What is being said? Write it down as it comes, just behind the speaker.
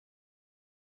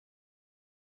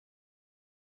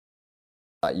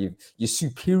You're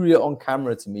superior on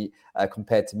camera to me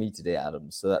compared to me today,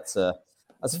 Adam. So that's first.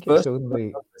 I think it's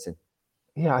only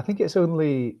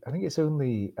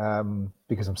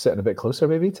because I'm sitting a bit closer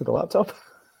maybe to the laptop.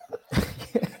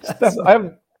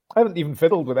 I haven't even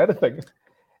fiddled with anything.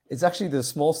 It's actually the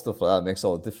small stuff that makes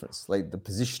all the difference, like the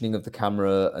positioning of the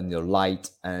camera and your light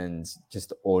and just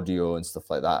the audio and stuff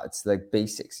like that. It's like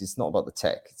basics. It's not about the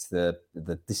tech. It's the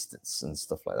distance and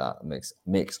stuff like that makes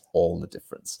all the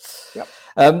difference. Yep.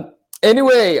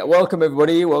 Anyway, welcome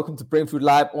everybody. Welcome to Brainfood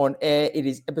Live on air. It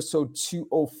is episode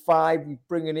 205. We're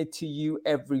bringing it to you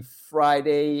every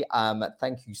Friday.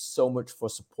 Thank you so much for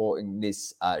supporting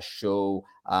this show.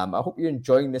 I hope you're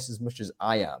enjoying this as much as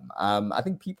I am. I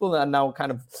think people are now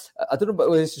kind of, I don't know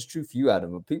whether this is true for you,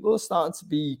 Adam, but people are starting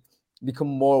to become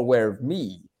more aware of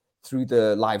me through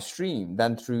the live stream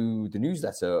than through the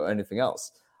newsletter or anything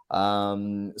else.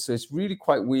 So it's really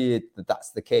quite weird that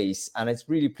that's the case, and it's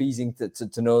really pleasing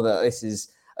to know that this is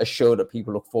a show that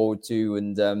people look forward to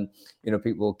and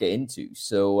people will get into.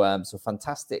 So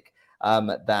fantastic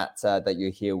that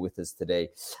you're here with us today.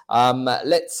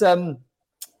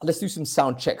 Let's do some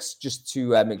sound checks just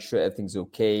to make sure everything's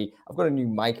okay. I've got a new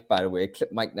mic, by the way, a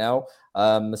clip mic now.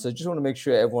 So I just want to make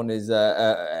sure everyone is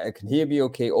can hear me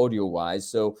okay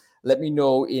audio-wise. So let me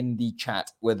know in the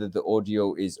chat whether the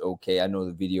audio is okay. I know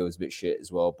the video is a bit shit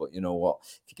as well, but you know what?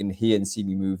 If you can hear and see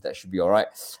me move, that should be all right.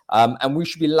 And we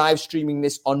should be live streaming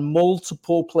this on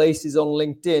multiple places on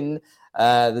LinkedIn.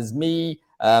 There's me.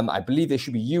 I believe there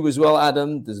should be you as well,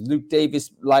 Adam. There's Luke Davis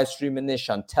live streaming this.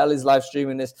 Chantel is live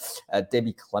streaming this.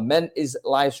 Debbie Clement is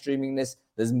live streaming this.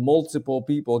 There's multiple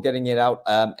people getting it out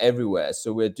everywhere.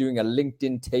 So we're doing a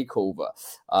LinkedIn takeover.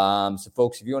 So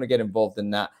folks, if you want to get involved in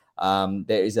that,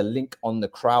 there is a link on the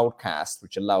Crowdcast,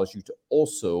 which allows you to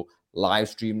also live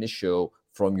stream this show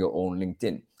from your own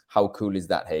LinkedIn. How cool is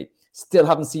that, hey? Still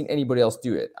haven't seen anybody else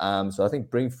do it. So I think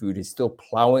Brainfood is still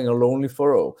plowing a lonely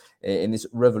furrow in this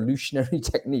revolutionary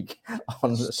technique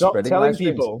on spreading live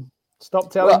streams.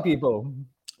 Stop telling people.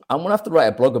 I'm going to have to write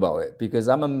a blog about it because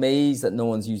I'm amazed that no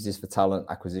one's used this for talent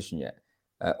acquisition yet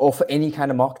or for any kind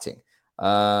of marketing.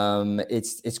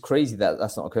 It's crazy that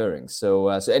that's not occurring. So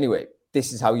anyway,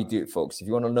 this is how you do it, folks. If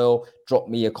you want to know, drop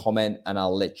me a comment and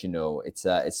I'll let you know. It's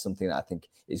something that I think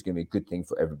is going to be a good thing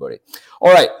for everybody.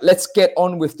 All right, let's get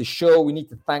on with the show. We need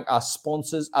to thank our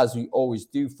sponsors, as we always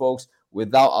do, folks.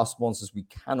 Without our sponsors, we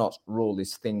cannot roll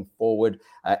this thing forward.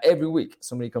 Every week,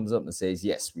 somebody comes up and says,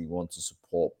 yes, we want to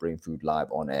support Brainfood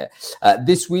Live on air.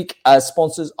 This week,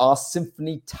 sponsors are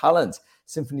Symphony Talent.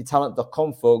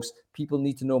 SymphonyTalent.com, folks. People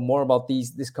need to know more about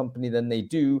this company than they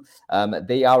do.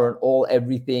 They are an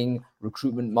all-everything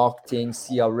recruitment, marketing,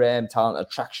 CRM, talent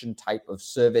attraction type of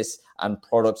service and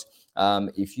product.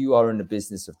 If you are in the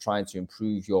business of trying to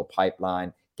improve your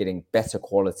pipeline, getting better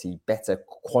quality, better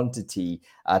quantity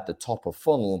at the top of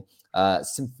funnel,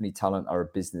 Symphony Talent are a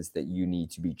business that you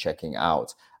need to be checking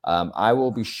out. I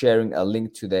will be sharing a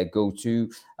link to their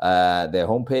their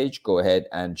homepage. Go ahead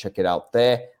and check it out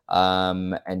there.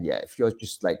 And yeah, if you're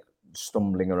just like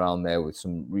stumbling around there with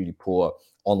some really poor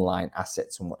online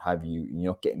assets and what have you,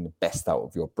 you're not getting the best out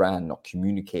of your brand, not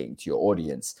communicating to your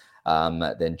audience,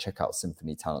 then check out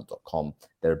SymphonyTalent.com.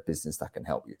 They're a business that can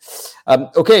help you.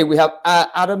 Okay, we have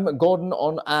Adam Gordon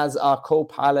on as our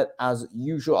co-pilot as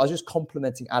usual. I was just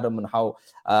complimenting Adam on how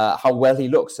well he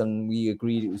looks, and we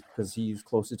agreed it was because he's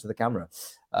closer to the camera.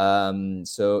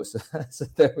 So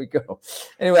there we go.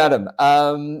 Anyway, Adam,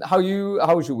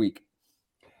 how was your week?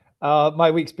 My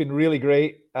week's been really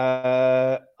great.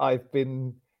 I've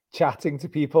been chatting to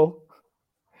people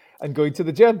and going to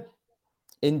the gym.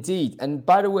 Indeed. And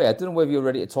by the way, I don't know whether you're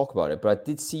ready to talk about it, but I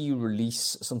did see you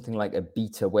release something like a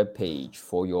beta webpage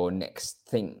for your next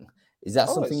thing. Is that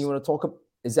something you want to talk about?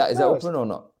 Is that open or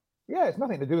not? Yeah, it's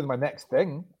nothing to do with my next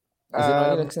thing. Is it not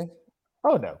your next thing?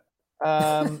 Oh no.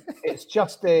 It's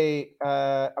just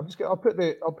I'll put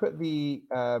the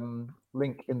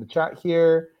link in the chat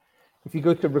here. If you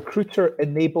go to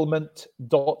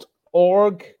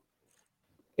recruiterenablement.org,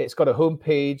 it's got a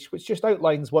homepage which just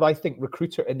outlines what I think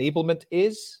recruiter enablement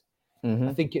is. Mm-hmm.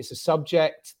 I think it's a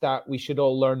subject that we should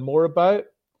all learn more about.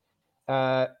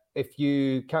 If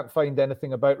you can't find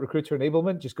anything about recruiter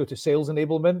enablement, just go to sales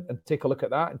enablement and take a look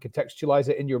at that and contextualize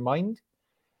it in your mind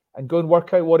and go and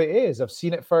work out what it is. I've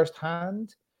seen it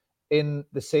firsthand in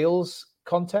the sales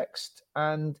context,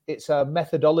 and it's a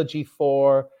methodology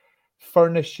for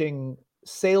furnishing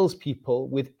salespeople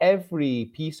with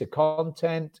every piece of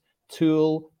content,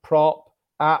 tool, prop,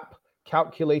 app,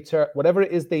 calculator, whatever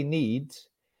it is they need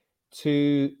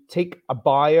to take a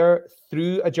buyer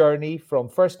through a journey from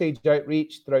first stage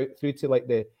outreach through to like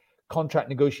the contract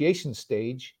negotiation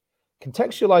stage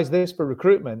contextualize this for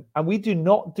recruitment, and we do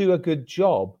not do a good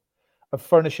job of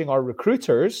furnishing our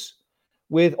recruiters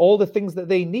with all the things that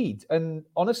they need. And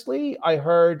honestly, I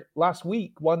heard last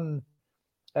week one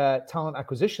talent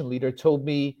acquisition leader told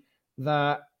me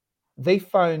that they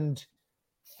found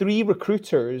 3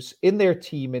 recruiters in their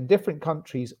team in different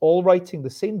countries, all writing the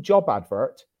same job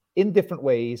advert in different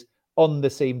ways on the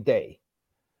same day.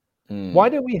 Why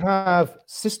don't we have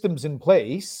systems in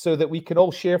place so that we can all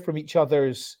share from each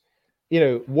other's,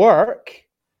 work,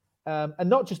 and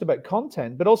not just about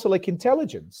content, but also like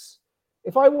intelligence?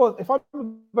 If I'm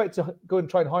about to go and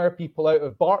try and hire people out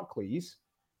of Barclays,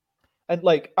 and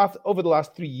over the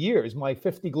last 3 years, my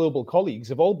 50 global colleagues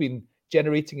have all been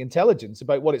generating intelligence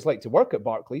about what it's like to work at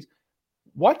Barclays.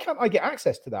 Why can't I get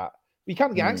access to that? We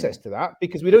can't get access to that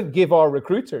because we don't give our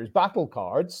recruiters battle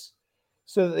cards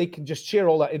so that they can just share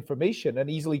all that information and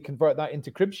easily convert that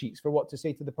into crib sheets for what to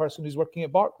say to the person who's working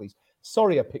at Barclays.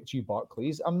 Sorry, I picked you,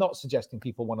 Barclays. I'm not suggesting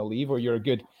people want to leave or you're a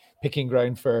good picking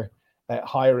ground for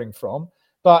hiring from.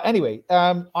 But anyway,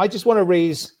 I just want to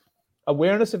raise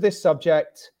awareness of this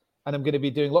subject, and I'm going to be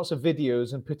doing lots of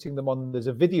videos and putting them on. There's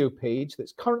a video page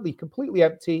that's currently completely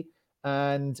empty,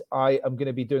 and I am going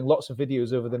to be doing lots of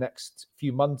videos over the next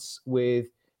few months with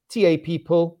TA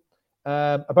people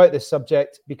about this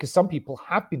subject, because some people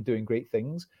have been doing great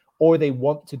things, or they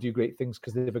want to do great things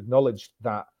because they've acknowledged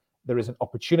that there is an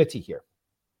opportunity here.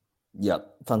 Yeah,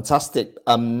 fantastic.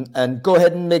 And go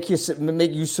ahead and make use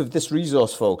of this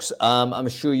resource, folks. I'm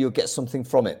sure you'll get something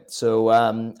from it. So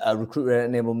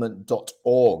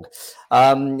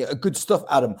recruiterenablement.org. Good stuff,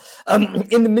 Adam.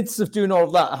 In the midst of doing all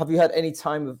of that, have you had any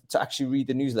time to actually read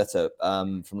the newsletter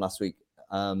from last week?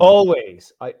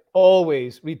 Always. I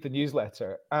always read the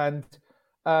newsletter. And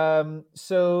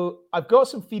so I've got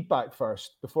some feedback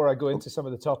first before I go into some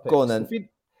of the topics. Go on then.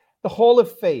 The Hall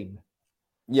of Fame.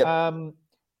 Yep.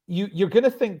 You're going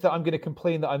to think that I'm going to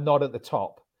complain that I'm not at the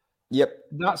top. Yep.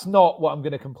 That's not what I'm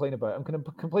going to complain about. I'm going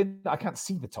to complain that I can't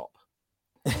see the top.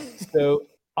 So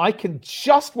I can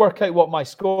just work out what my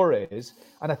score is,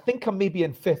 and I think I'm maybe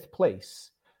in 5th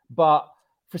place. But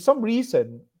for some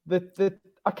reason,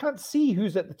 I can't see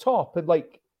who's at the top and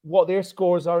what their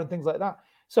scores are and things like that.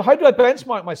 So how do I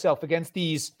benchmark myself against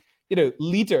these,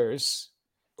 leaders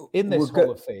in this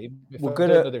Hall of Fame if I don't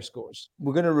know their scores?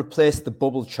 We're going to replace the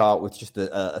bubble chart with just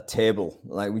a table.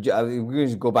 We're going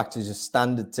to go back to just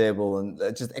standard table and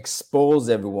just expose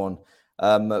everyone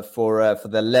for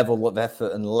their level of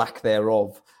effort and lack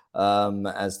thereof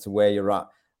as to where you're at.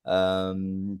 But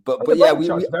yeah,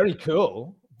 it's very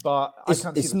cool. But I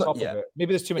can't see the top of it.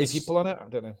 Maybe there's too many people on it. I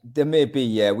don't know. There may be,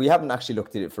 yeah. We haven't actually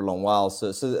looked at it for a long while.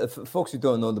 So for folks who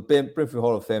don't know, the Brainfood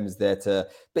Hall of Fame is there to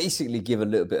basically give a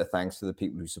little bit of thanks to the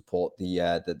people who support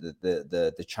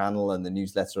the channel and the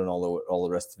newsletter and all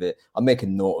the rest of it. I'll make a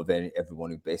note of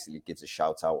everyone who basically gives a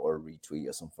shout out or a retweet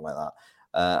or something like that.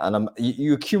 And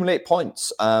you accumulate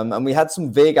points. And we had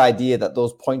some vague idea that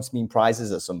those points mean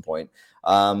prizes at some point,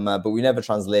 but we never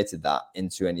translated that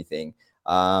into anything.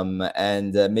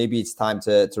 And maybe it's time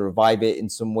to revive it in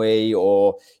some way,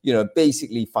 or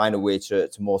basically find a way to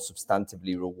more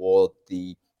substantively reward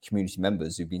the community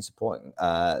members who've been supporting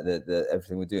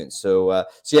everything we're doing. So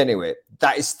anyway,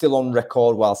 that is still on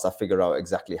record whilst I figure out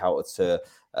exactly how to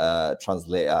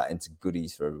translate that into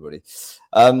goodies for everybody.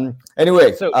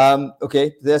 Anyway,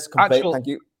 okay, there's a complaint. Thank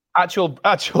you. Actual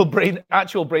brain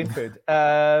food.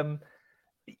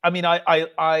 I mean,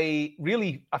 I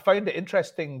really found it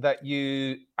interesting that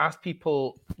you asked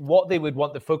people what they would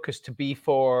want the focus to be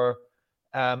for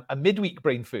a midweek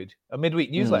brain food, a midweek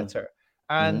newsletter.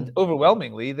 And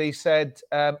overwhelmingly, they said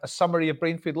a summary of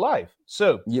Brainfood Live.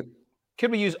 So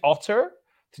could we use Otter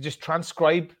to just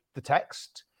transcribe the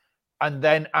text and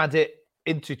then add it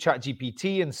into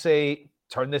ChatGPT and say,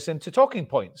 turn this into talking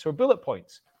points or bullet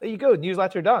points? There you go.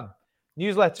 Newsletter done.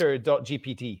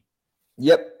 Newsletter.gpt.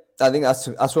 Yep. I think that's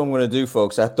what I'm going to do,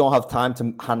 folks. I don't have time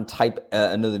to hand type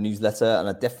another newsletter, and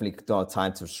I definitely don't have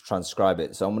time to transcribe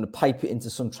it. So I'm going to pipe it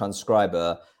into some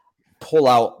transcriber, pull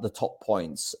out the top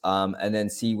points, and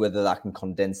then see whether I can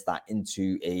condense that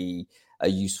into a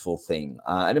useful thing.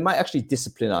 And it might actually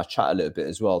discipline our chat a little bit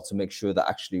as well to make sure that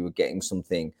actually we're getting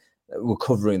something, we're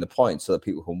covering the points so that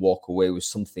people can walk away with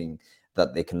something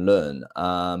that they can learn.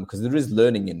 Because there is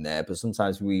learning in there, but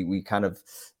sometimes we kind of,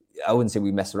 I wouldn't say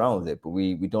we mess around with it, but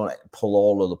we don't pull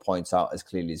all of the points out as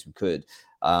clearly as we could.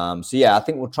 So yeah, I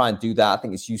think we'll try and do that. I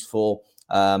think it's useful.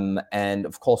 And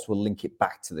of course, we'll link it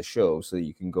back to the show so that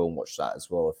you can go and watch that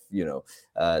as well if,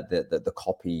 the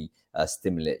copy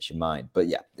stimulates your mind. But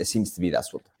yeah, it seems to be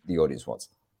that's what the audience wants.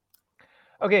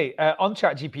 Okay, on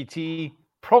ChatGPT,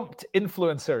 prompt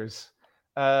influencers.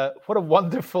 What a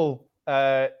wonderful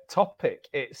topic.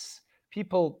 It's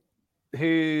people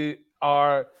who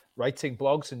are writing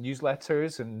blogs and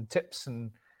newsletters and tips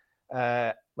and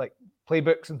like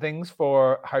playbooks and things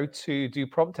for how to do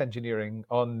prompt engineering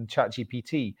on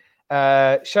ChatGPT.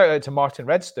 Shout out to Martin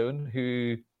Redstone,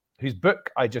 whose book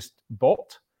I just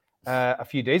bought a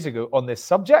few days ago on this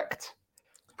subject.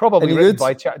 Probably written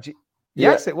by ChatGPT.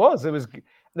 Yes, it was. There was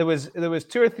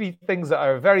 2 or 3 things that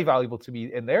are very valuable to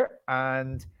me in there,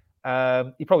 and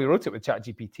he probably wrote it with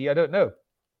ChatGPT. I don't know,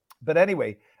 but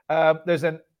anyway, there's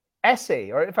an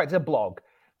essay, or in fact, a blog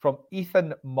from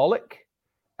Ethan Mollick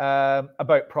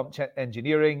about prompt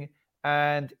engineering,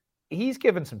 and he's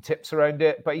given some tips around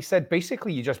it. But he said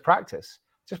basically, you just practice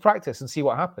and see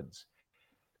what happens.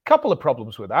 Couple of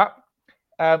problems with that.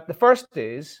 The first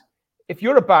is, if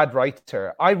you're a bad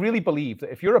writer, I really believe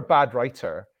that if you're a bad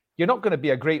writer, you're not going to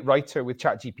be a great writer with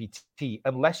ChatGPT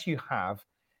unless you have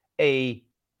a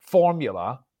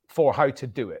formula for how to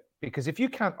do it. Because if you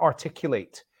can't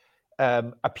articulate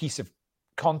a piece of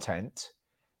content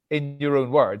in your own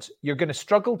words, you're going to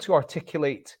struggle to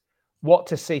articulate what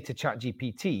to say to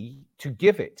ChatGPT to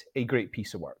give it a great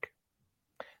piece of work.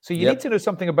 So you need to know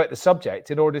something about the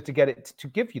subject in order to get it to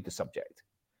give you the subject,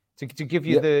 to give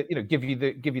you give you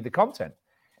the content.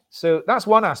 So that's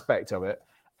one aspect of it.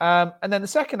 And then the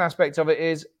second aspect of it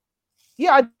is,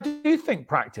 I do think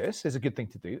practice is a good thing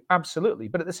to do, absolutely.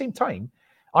 But at the same time,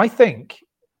 I think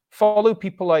follow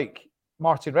people like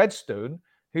Martin Redstone,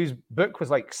 whose book was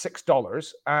like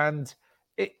 $6, and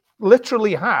it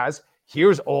literally has,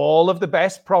 here's all of the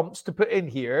best prompts to put in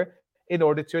here in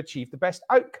order to achieve the best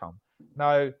outcome.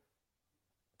 Now,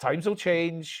 times will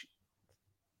change.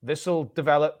 This will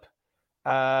develop.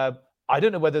 I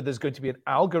don't know whether there's going to be an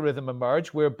algorithm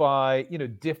emerge whereby,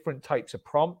 different types of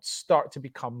prompts start to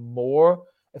become more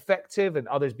effective and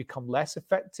others become less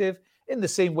effective, in the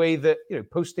same way that,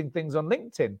 posting things on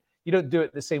LinkedIn, you don't do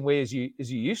it the same way as you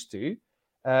used to.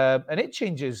 And it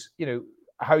changes,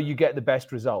 how you get the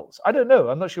best results. I don't know.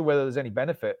 I'm not sure whether there's any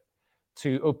benefit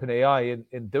to OpenAI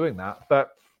in doing that.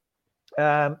 But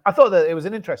I thought that it was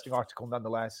an interesting article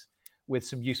nonetheless, with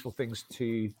some useful things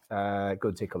to go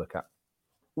and take a look at.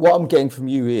 What I'm getting from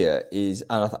you here is,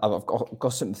 and I've got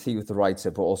sympathy with the writer,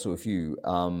 but also with you,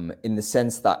 in the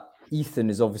sense that Ethan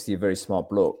is obviously a very smart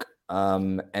bloke,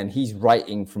 and he's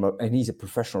writing and he's a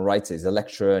professional writer. He's a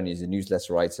lecturer and he's a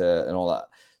newsletter writer and all that.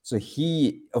 So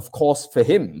he, of course, for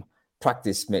him,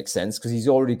 practice makes sense because he's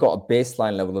already got a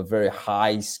baseline level of very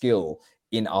high skill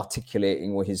in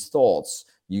articulating his thoughts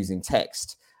using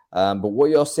text. But what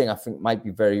you're saying, I think, might be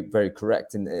very, very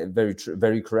correct and very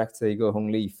correct. There you go,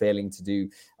 Hung Lee, failing to do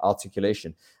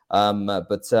articulation.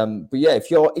 But yeah,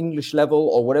 if your English level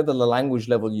or whatever the language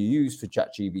level you use for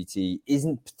ChatGPT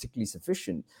isn't particularly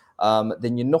sufficient,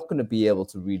 then you're not going to be able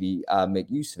to really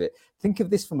make use of it. Think of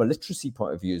this from a literacy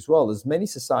point of view as well. There's many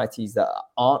societies that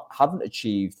haven't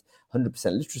achieved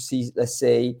 100% literacy, let's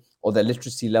say, or their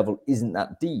literacy level isn't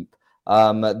that deep.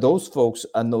 Those folks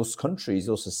and those countries,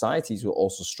 those societies will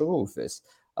also struggle with this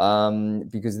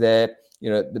because their,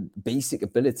 the basic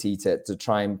ability to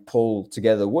try and pull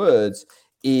together words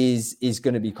is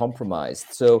going to be compromised.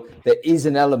 So there is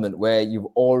an element where you've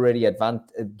already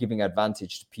giving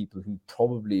advantage to people who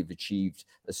probably have achieved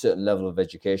a certain level of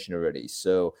education already.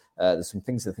 So there's some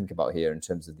things to think about here in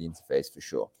terms of the interface for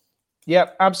sure.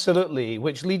 Yeah, absolutely.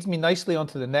 Which leads me nicely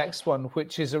onto the next one,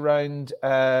 which is around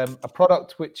a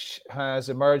product which has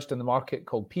emerged in the market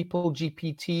called People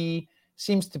GPT.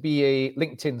 Seems to be a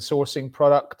LinkedIn sourcing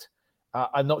product.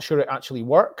 I'm not sure it actually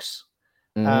works.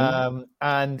 And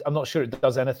I'm not sure it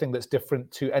does anything that's different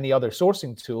to any other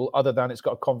sourcing tool other than it's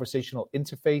got a conversational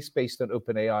interface based on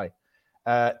OpenAI.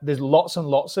 There's lots and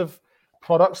lots of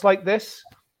products like this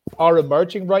are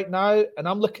emerging right now. And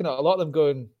I'm looking at a lot of them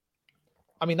going,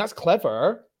 I mean, that's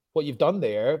clever, what you've done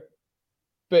there,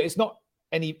 but it's not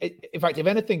any, in fact, if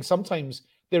anything, sometimes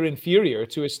they're inferior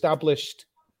to established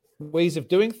ways of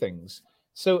doing things.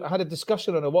 So I had a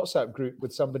discussion on a WhatsApp group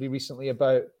with somebody recently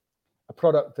about a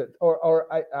product that,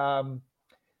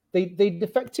 they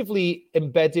effectively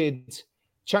embedded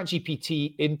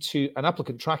ChatGPT into an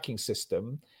applicant tracking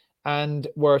system and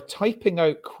were typing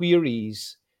out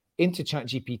queries into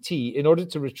ChatGPT in order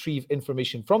to retrieve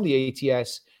information from the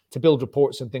ATS to build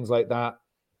reports and things like that.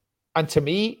 And to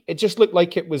me, it just looked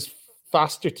like it was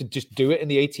faster to just do it in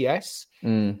the ATS.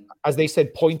 As they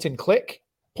said, point and click,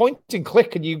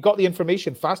 and you got the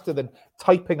information faster than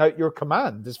typing out your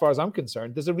command, as far as I'm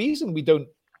concerned. There's a reason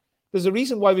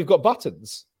why we've got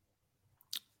buttons.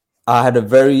 I had a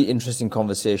very interesting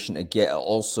conversation again,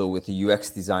 also with a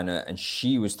UX designer, and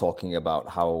she was talking about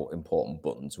how important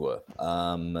buttons were,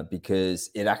 because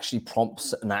it actually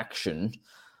prompts an action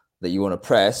that you want to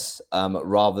press,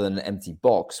 rather than an empty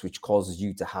box, which causes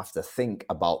you to have to think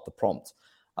about the prompt.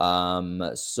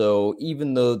 So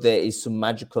even though there is some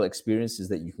magical experiences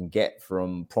that you can get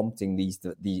from prompting these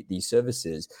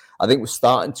services, I think we're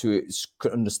starting to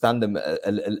understand them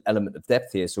an element of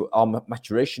depth here. So our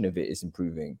maturation of it is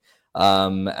improving.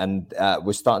 And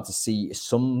we're starting to see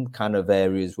some kind of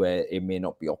areas where it may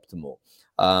not be optimal.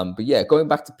 But yeah, going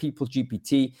back to People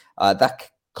GPT, that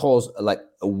caused like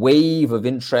a wave of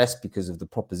interest because of the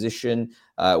proposition,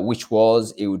 which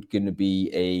was it would going to be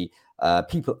a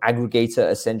people aggregator,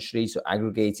 essentially, so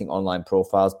aggregating online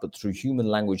profiles, but through human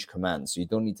language commands. So you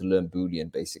don't need to learn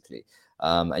Boolean, basically.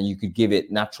 And you could give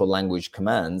it natural language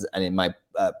commands, and it might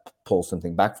pull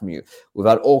something back from you. We've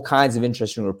had all kinds of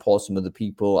interesting reports from other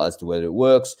people as to whether it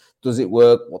works, does it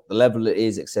work, what the level it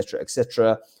is, etc.,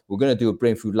 etc. We're going to do a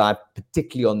Brainfood Live,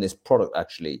 particularly on this product,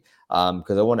 actually,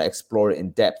 because I want to explore it in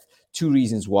depth. Two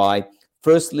reasons why.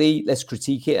 Firstly, let's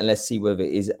critique it and let's see whether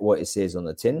it is what it says on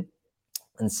the tin.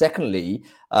 And secondly,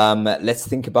 let's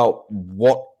think about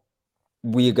what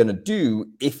we're going to do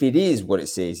if it is what it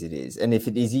says it is, and if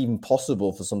it is even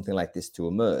possible for something like this to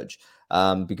emerge.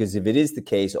 Because if it is the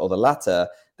case or the latter,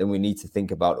 then we need to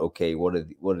think about, okay, what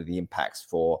are the impacts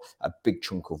for a big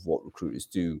chunk of what recruiters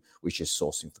do, which is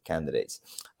sourcing for candidates.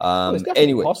 Well, it's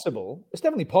definitely possible. It's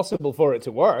definitely possible for it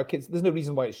to work. There's no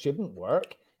reason why it shouldn't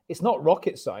work. It's not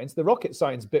rocket science. The rocket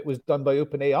science bit was done by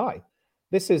OpenAI.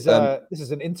 This is an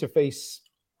interface,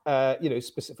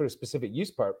 for a specific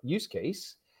use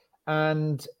case,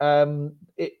 and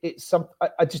it's some.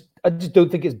 I just don't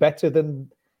think it's better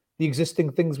than the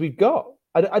existing things we've got.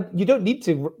 You don't need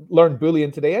to learn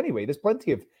Boolean today anyway. There's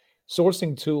plenty of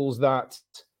sourcing tools that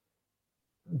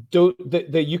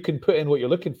you can put in what you're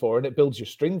looking for, and it builds your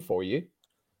string for you.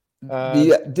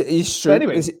 It's true.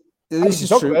 Anyway, this is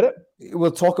true. About it.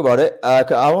 We'll talk about it.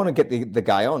 I want to get the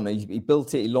guy on. He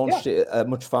built it. He launched it at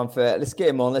much fanfare. Let's get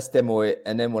him on. Let's demo it,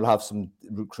 and then we'll have some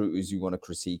recruiters who want to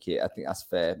critique it. I think that's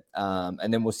fair.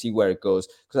 And then we'll see where it goes.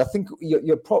 Because I think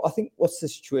I think what's the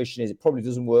situation is it probably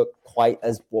doesn't work quite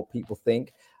as what people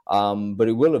think, but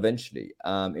it will eventually.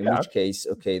 In which case,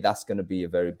 okay, that's going to be a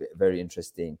very, very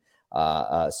interesting.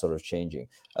 Sort of changing.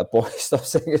 Boy, stop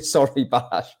saying it. Sorry,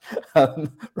 Bash.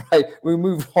 Right, we'll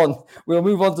move on. We'll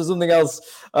move on to something else.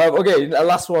 Okay,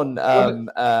 last one. Adam.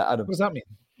 What does that mean?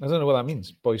 I don't know what that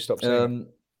means. Boy, stop saying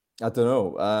it. I don't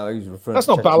know. He's referring That's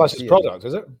not Balash's product,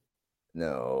 is it?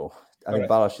 No. I think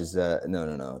Balash is... No,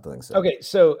 I don't think so. Okay,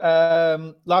 so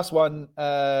last one,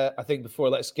 I think, before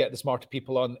let's get the smarter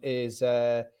people on is,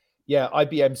 IBM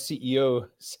CEO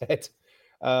said,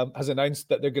 has announced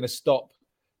that they're going to stop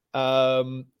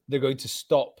hiring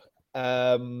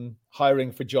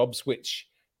for jobs which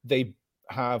they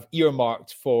have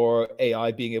earmarked for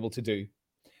AI being able to do.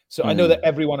 So I know that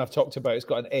everyone I've talked about has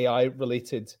got an AI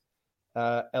related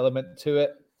element to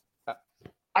it.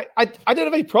 I don't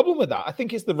have any problem with that. I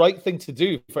think it's the right thing to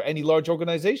do for any large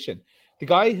organization. The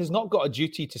guy has not got a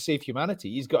duty to save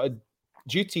humanity. He's got a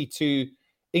duty to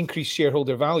increase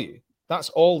shareholder value. That's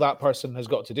all that person has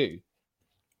got to do.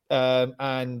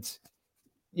 And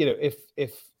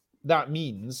if that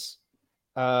means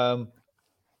every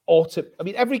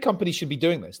company should be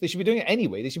doing this. They should be doing it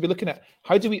anyway. They should be looking at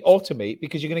how do we automate,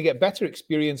 because you're going to get better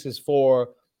experiences for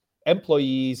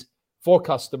employees, for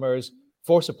customers,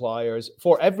 for suppliers,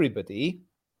 for everybody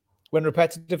when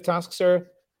repetitive tasks are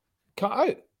cut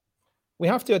out. We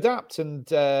have to adapt, and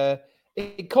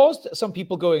it caused some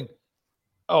people going,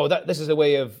 "Oh, this is a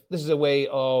way of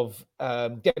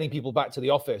getting people back to the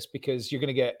office, because you're going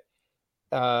to get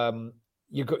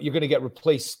you're going to get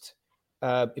replaced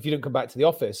if you don't come back to the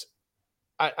office."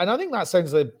 And I think that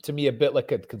sounds to me a bit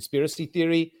like a conspiracy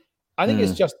theory. I think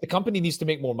it's just the company needs to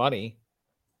make more money,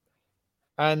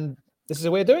 and this is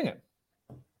a way of doing it.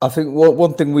 I think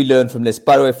one thing we learned from this,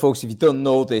 by the way, folks, if you don't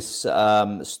know this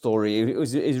story, it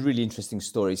was a really interesting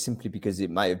story, simply because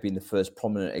it might have been the first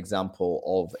prominent example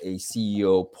of a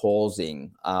CEO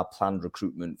pausing planned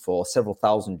recruitment for several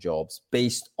thousand jobs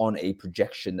based on a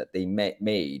projection that they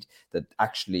made that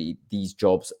actually these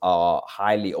jobs are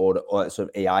highly or sort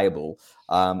of AIable.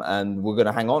 And we're going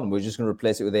to hang on. We're just going to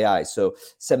replace it with AI. So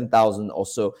 7,000 or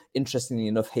so. Interestingly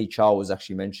enough, HR was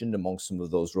actually mentioned amongst some of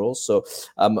those roles. So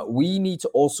we need to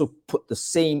also put the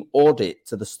same audit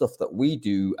to the stuff that we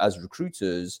do as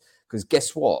recruiters, because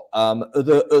guess what?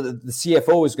 The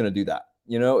CFO is going to do that.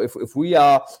 If we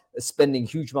are spending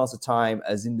huge amounts of time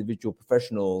as individual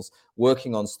professionals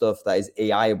working on stuff that is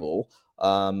AIable,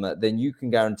 then you can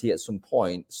guarantee at some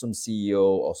point some CEO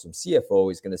or some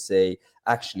CFO is going to say,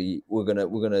 actually, we're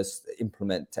gonna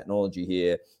implement technology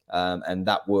here, and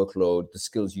that workload, the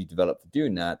skills you develop for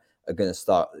doing that, are going to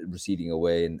start receding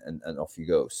away, and off you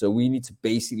go. So we need to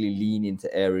basically lean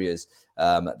into areas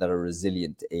that are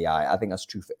resilient to AI. I think that's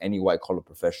true for any white-collar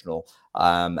professional,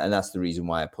 and that's the reason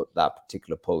why I put that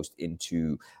particular post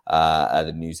into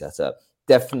the newsletter.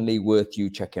 Definitely worth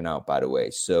you checking out, by the way.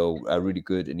 So a really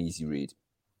good and easy read.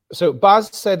 So Baz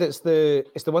said it's the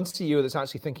one CEO that's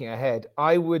actually thinking ahead.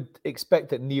 I would expect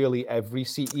that nearly every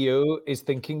CEO is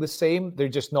thinking the same. They're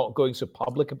just not going so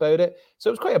public about it. So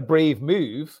it was quite a brave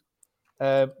move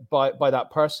by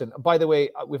that person. And by the way,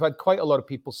 we've had quite a lot of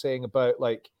people saying about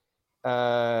like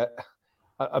a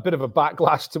bit of a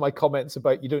backlash to my comments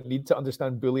about you don't need to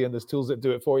understand Boolean. There's tools that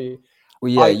do it for you.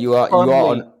 Well, yeah, you are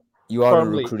on a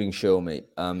recruiting show, mate.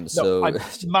 So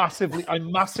I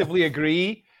massively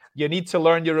agree. You need to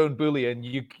learn your own Boolean.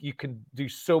 You can do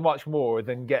so much more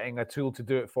than getting a tool to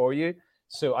do it for you.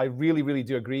 So I really, really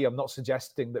do agree. I'm not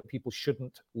suggesting that people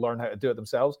shouldn't learn how to do it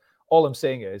themselves. All I'm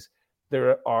saying is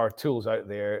there are tools out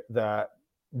there that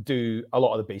do a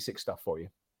lot of the basic stuff for you.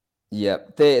 Yeah,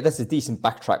 that's a decent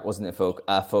backtrack, wasn't it,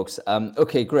 folks?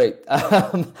 Okay, great.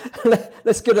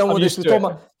 Let's get on with this. We're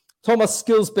talking about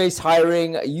skills-based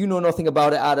hiring. You know nothing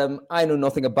about it, Adam. I know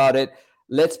nothing about it.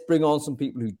 Let's bring on some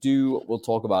people who do. We'll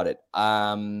talk about it.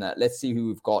 Let's see who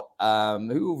we've got.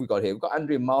 Who have we got here? We've got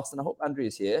Andrea Marston. I hope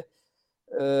Andrea's here.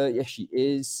 Yes, she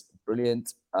is.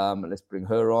 Brilliant. Let's bring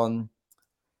her on.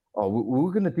 Oh, we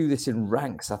were going to do this in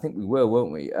ranks. I think we were,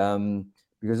 weren't we?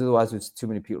 Because otherwise there's too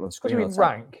many people on screen. What do you mean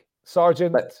rank?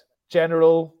 Sergeant,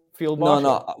 General, Field Marshal?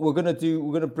 No. We're going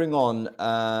to bring on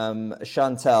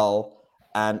Chantel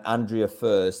and Andrea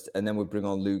first, and then we'll bring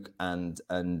on Luke and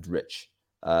Rich.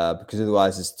 Because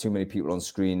otherwise there's too many people on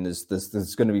screen. There's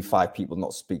going to be 5 people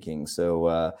not speaking,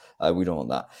 so we don't want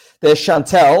that. There's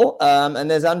Chantel and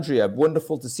there's Andrea.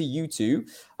 Wonderful to see you two.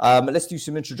 Let's do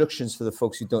some introductions for the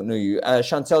folks who don't know you.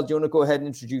 Chantel, do you want to go ahead and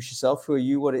introduce yourself? Who are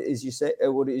you? What it is you say?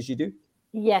 What it is you do?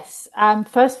 Yes.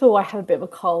 First of all, I have a bit of a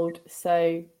cold,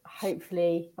 so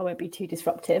hopefully I won't be too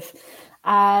disruptive.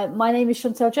 My name is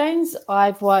Chantel Jones.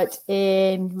 I've worked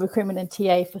in recruitment and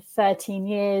TA for 13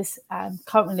 years.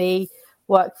 Currently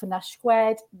work for Nash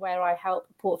Squared, where I help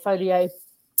a portfolio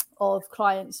of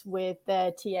clients with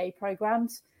their TA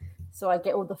programs. So I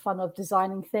get all the fun of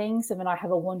designing things, and then I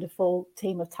have a wonderful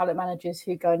team of talent managers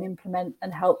who go and implement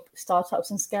and help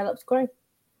startups and scale-ups grow.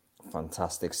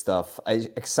 Fantastic stuff.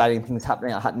 Exciting things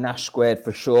happening at Nash Squared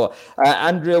for sure.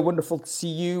 Andrea, wonderful to see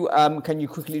you. Can you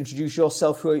quickly introduce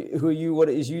yourself? Who are you? What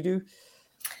it is you do?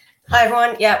 Hi,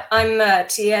 everyone. Yeah, I'm a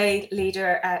TA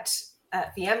leader at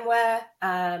VMware,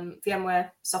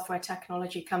 VMware software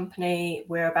technology company.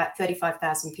 We're about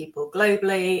 35,000 people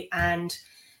globally, and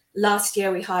last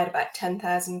year we hired about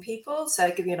 10,000 people. So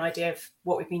I'll give you an idea of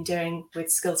what we've been doing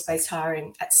with skills-based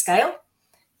hiring at scale.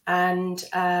 And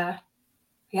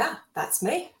yeah, that's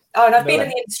me. Oh, and I've been in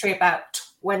the industry about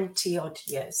 20 odd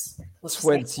years.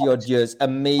 20 odd years.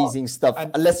 Amazing stuff.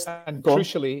 And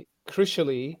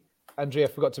crucially, Andrea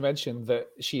forgot to mention that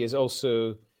she is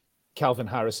also Calvin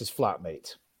Harris's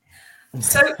flatmate.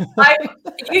 So I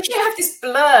usually have this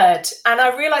blurred, and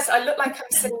I realize I look like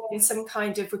I'm sitting in some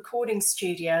kind of recording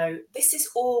studio. This is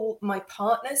all my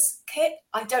partner's kit.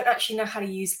 I don't actually know how to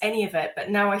use any of it, but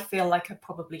now I feel like I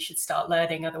probably should start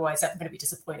learning. Otherwise, I'm going to be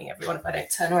disappointing everyone if I don't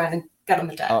turn around and get on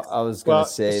the desk. I was going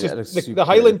to say the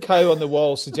Highland cow on the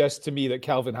wall suggests to me that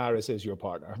Calvin Harris is your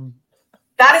partner.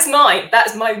 That is mine. That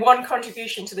is my one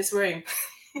contribution to this room.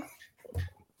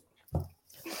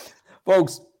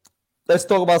 Folks, let's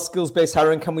talk about skills-based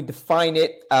hiring. Can we define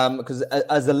it? Because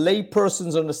as a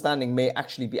layperson's understanding may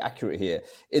actually be accurate here,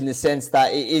 in the sense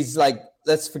that it is like,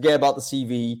 let's forget about the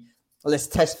CV. Let's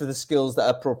test for the skills that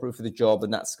are appropriate for the job,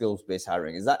 and that's skills-based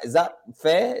hiring. Is that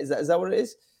fair? Is that what it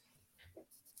is?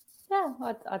 Yeah,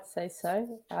 I'd say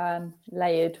so.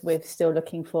 Layered with still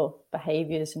looking for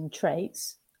behaviours and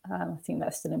traits. I think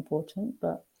that's still important,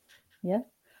 but yeah.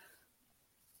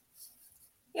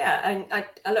 Yeah, and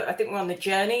I think we're on the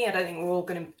journey. I don't think we're all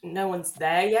no one's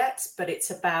there yet, but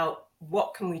it's about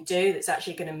what can we do that's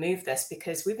actually going to move this,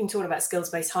 because we've been talking about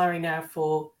skills-based hiring now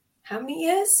for how many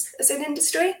years as an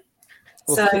industry?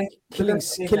 Well, so killing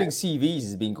CVs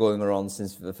has been going around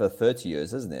for 30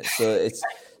 years, hasn't it?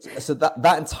 So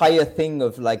that entire thing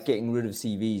of like getting rid of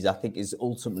CVs, I think, is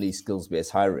ultimately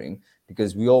skills-based hiring,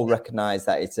 because we all recognize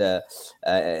that it's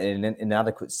an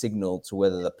inadequate signal to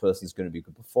whether that person's going to be a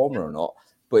good performer or not.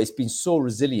 But it's been so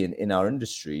resilient in our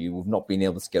industry, we've not been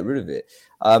able to get rid of it.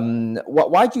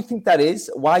 Why do you think that is?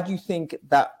 Why do you think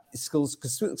that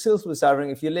skills-based hiring,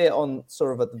 if you lay it on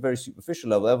sort of at the very superficial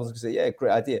level, everyone's going to say, yeah,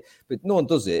 great idea. But no one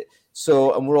does it.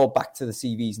 So, and we're all back to the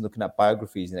CVs and looking at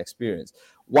biographies and experience.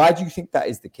 Why do you think that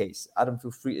is the case? Adam,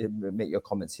 feel free to make your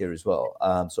comments here as well.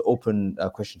 So open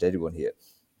question to everyone here.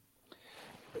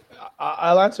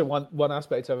 I'll answer one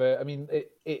aspect of it. I mean,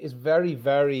 it is very,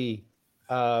 very,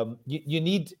 you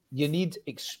need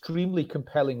extremely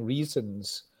compelling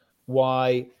reasons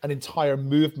why an entire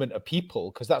movement of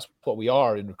people, because that's what we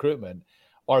are in recruitment,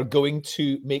 are going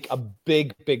to make a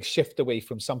big shift away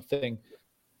from something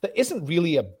that isn't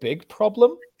really a big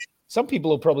problem. Some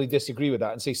people will probably disagree with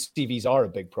that and say CVs are a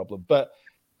big problem, but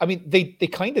I mean, they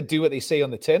kind of do what they say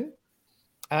on the tin.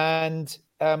 And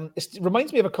it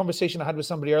reminds me of a conversation I had with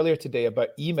somebody earlier today about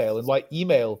email and why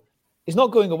email is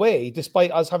not going away,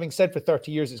 despite us having said for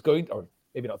 30 years it's going, or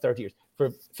maybe not 30 years,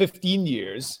 for 15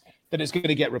 years that it's going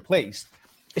to get replaced.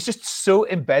 It's just so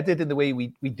embedded in the way we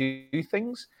do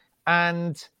things.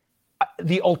 And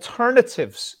the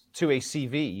alternatives to a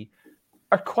CV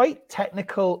are quite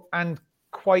technical and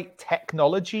quite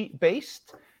technology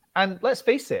based. And let's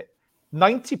face it,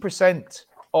 90%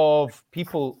 of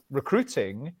people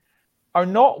recruiting are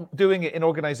not doing it in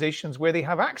organizations where they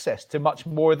have access to much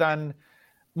more than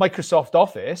Microsoft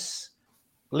Office,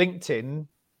 LinkedIn,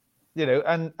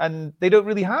 and they don't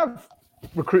really have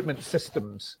recruitment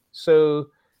systems. So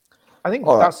I think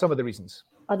that's some of the reasons.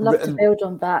 I'd love to build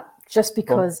on that, just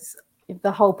because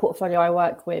the whole portfolio I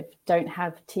work with don't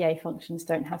have TA functions,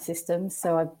 don't have systems.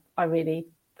 So I really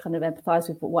kind of empathize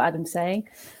with what Adam's saying.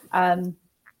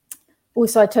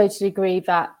 Also, I totally agree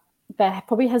that there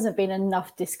probably hasn't been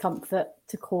enough discomfort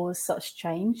to cause such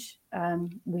change.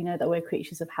 We know that we're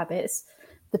creatures of habits.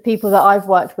 The people that I've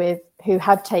worked with who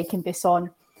have taken this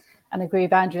on, and agree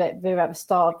with Andrew that they're at the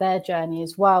start of their journey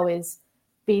as well, is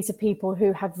these are people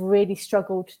who have really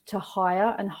struggled to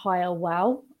hire and hire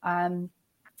well,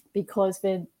 because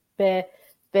they're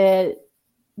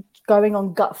going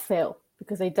on gut feel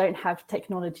because they don't have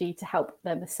technology to help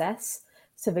them assess.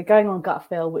 So they're going on gut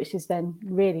feel, which is then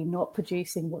really not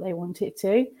producing what they want it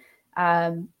to.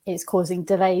 It's causing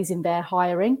delays in their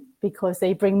hiring because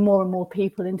they bring more and more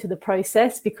people into the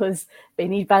process because they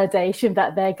need validation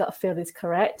that their gut feel is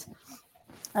correct.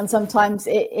 And sometimes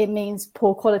it means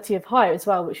poor quality of hire as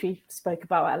well, which we spoke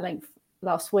about at length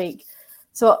last week.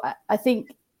 So I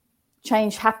think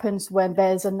change happens when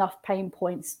there's enough pain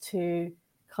points to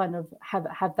kind of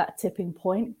have that tipping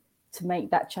point to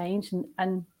make that change.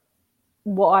 And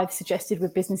what I've suggested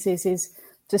with businesses is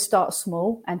to start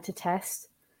small and to test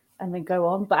and then go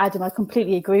on. But Adam, I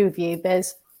completely agree with you.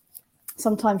 There's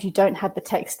sometimes you don't have the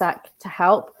tech stack to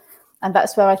help. And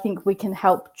that's where I think we can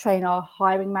help train our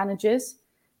hiring managers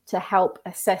to help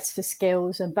assess for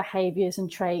skills and behaviors and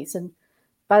traits. And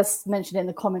as mentioned in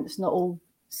the comments, not all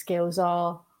skills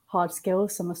are hard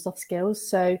skills, some are soft skills.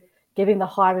 So giving the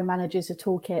hiring managers a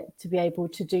toolkit to be able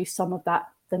to do some of that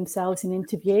themselves in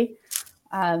interview,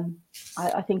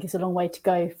 I think is a long way to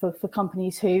go for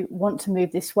companies who want to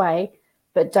move this way,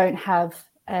 but don't have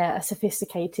a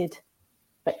sophisticated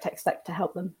tech stack to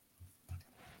help them.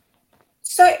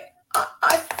 So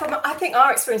I think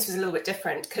our experience was a little bit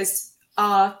different because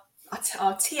our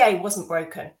TA wasn't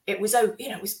broken. It was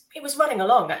running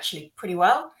along actually pretty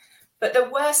well, but there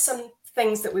were some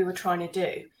things that we were trying to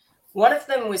do. One of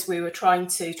them was we were trying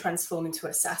to transform into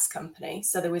a SaaS company.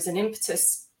 So there was an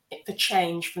impetus for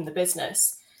change from the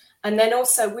business. And then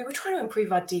also we were trying to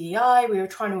improve our DEI. We were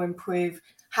trying to improve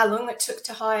how long it took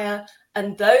to hire.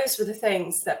 And those were the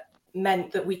things that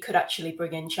meant that we could actually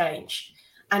bring in change.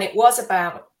 And it was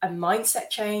about a mindset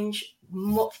change,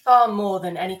 far more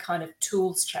than any kind of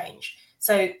tools change.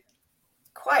 So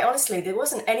quite honestly, there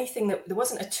wasn't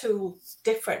a tool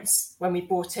difference when we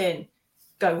brought in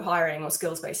Go hiring or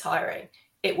skills-based hiring.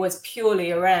 It was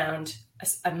purely around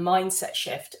a mindset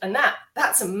shift. And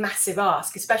that's a massive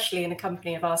ask, especially in a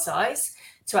company of our size,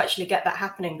 to actually get that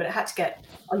happening. But it had to get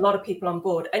a lot of people on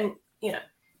board. And,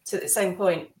 to the same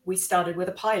point, we started with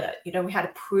a pilot. We had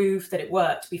to prove that it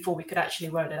worked before we could actually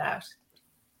roll it out.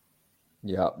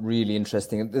 Yeah, really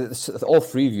interesting. All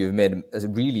three of you have made a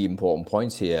really important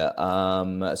points here.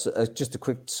 So just a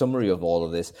quick summary of all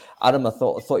of this. Adam, I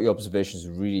thought your observations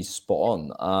were really spot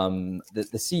on. The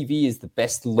CV is the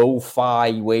best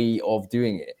lo-fi way of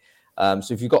doing it.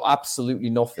 So if you've got absolutely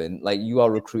nothing, like you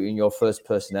are recruiting your first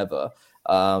person ever,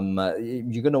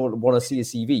 you're going to want to see a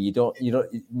CV.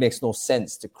 It makes no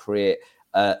sense to create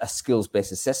a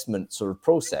skills-based assessment sort of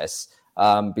process.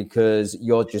 Because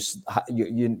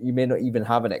you may not even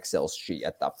have an Excel sheet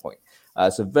at that point.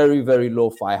 So very, very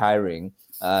lo-fi hiring.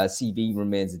 CV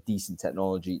remains a decent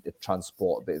technology to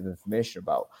transport a bit of information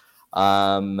about.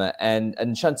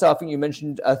 And Chantal, I think you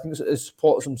mentioned, I think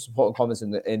some support comments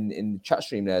in the chat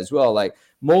stream there as well. Like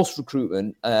most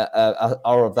recruitment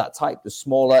are of that type, the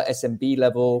smaller SMB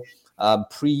level,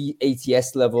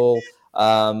 pre-ATS level,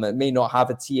 may not have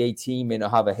a TA team, may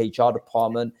not have a HR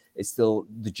department. It's still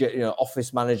the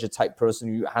office manager type person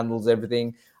who handles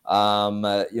everything.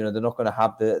 They're not going to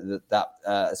have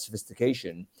that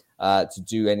sophistication to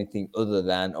do anything other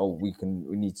than, we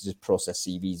need to just process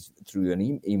CVs through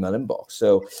an email inbox.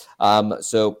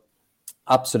 So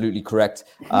absolutely correct.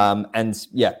 And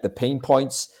yeah, the pain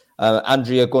points,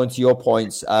 Andrea, going to your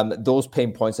points, those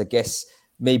pain points, I guess,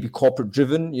 maybe corporate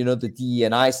driven, the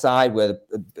DE&I side, where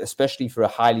especially for a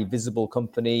highly visible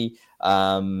company,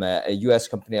 a US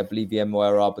company, I believe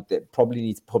VMware are, but they probably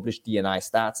need to publish D&I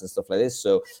stats and stuff like this.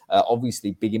 So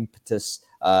obviously big impetus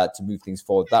to move things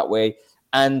forward that way.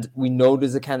 And we know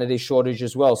there's a candidate shortage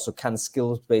as well. So can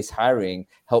skills-based hiring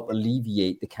help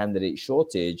alleviate the candidate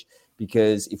shortage?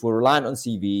 Because if we're reliant on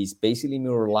CVs, basically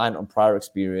we're reliant on prior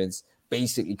experience,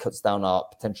 basically cuts down our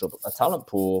potential talent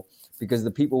pool, because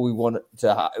the people we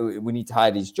need to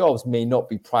hire these jobs may not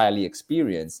be priorly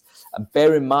experienced. And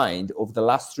bear in mind, over the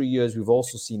last 3 years, we've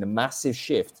also seen a massive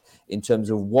shift in terms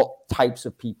of what types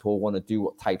of people want to do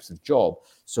what types of job.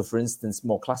 So for instance,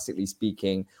 more classically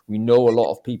speaking, we know a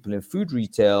lot of people in food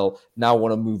retail now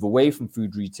want to move away from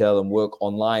food retail and work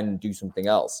online and do something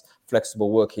else.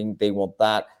 Flexible working, they want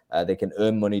that. They can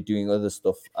earn money doing other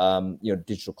stuff,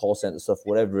 digital call center stuff,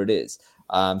 whatever it is.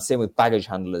 Same with baggage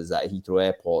handlers at Heathrow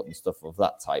Airport and stuff of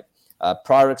that type.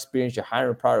 Prior experience, you're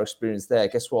hiring prior experience there.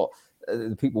 Guess what?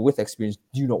 The people with experience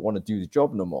do not want to do the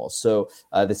job no more. So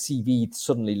the CV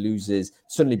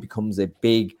suddenly becomes a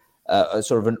big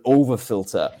sort of an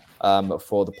overfilter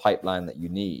for the pipeline that you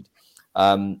need.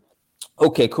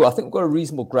 Okay, cool. I think we've got a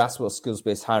reasonable grasp of what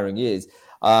skills-based hiring is.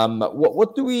 How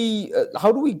do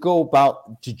we go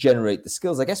about to generate the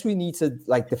skills? I guess we need to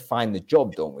define the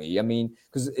job, don't we? I mean,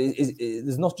 because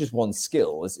there's not just one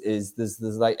skill. There's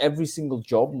like every single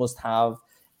job must have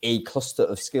a cluster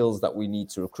of skills that we need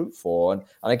to recruit for. And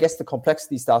I guess the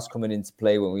complexity starts coming into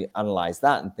play when we analyze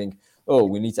that and think,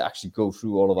 we need to actually go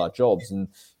through all of our jobs and,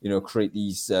 create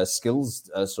these skills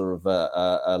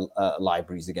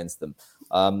libraries against them.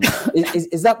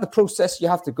 Is that the process you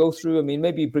have to go through? I mean,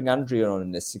 maybe bring Andrea on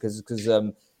in this because is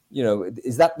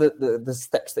that the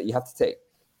steps that you have to take?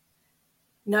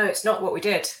 No, it's not what we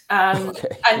did. Okay,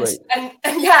 and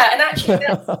actually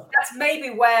that's maybe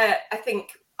where I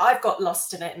think I've got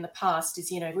lost in it in the past is,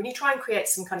 when you try and create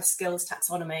some kind of skills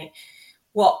taxonomy,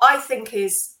 what I think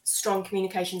is strong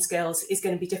communication skills is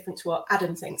going to be different to what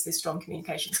Adam thinks is strong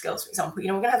communication skills, for example.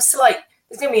 We're going to have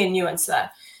there's going to be a nuance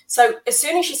there. So as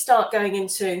soon as you start going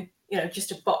into,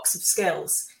 just a box of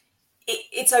skills,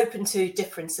 it's open to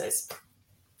differences.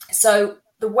 So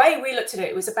the way we looked at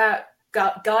it was about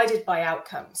guided by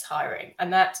outcomes hiring,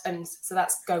 so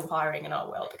that's go hiring in our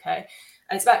world, okay?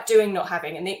 And it's about doing, not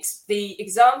having. And the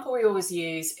example we always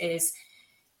use is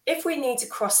if we need to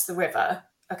cross the river,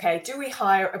 okay, do we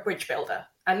hire a bridge builder?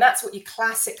 And that's what you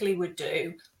classically would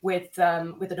do with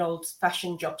an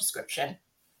old-fashioned job description.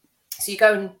 So you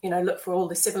go and look for all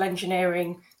the civil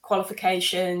engineering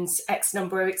qualifications, X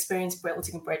number of experience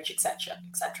building a bridge, etc.,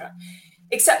 etc.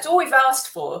 Except all we've asked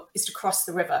for is to cross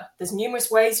the river. There's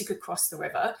numerous ways you could cross the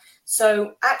river.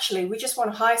 So actually, we just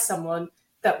want to hire someone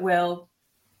that will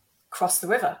cross the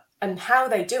river. And how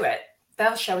they do it,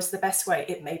 they'll show us the best way.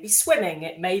 It may be swimming.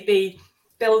 It may be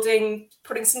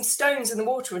putting some stones in the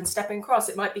water and stepping across.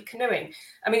 It might be canoeing.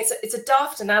 I mean, it's a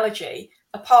daft analogy,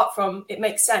 apart from it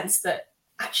makes sense that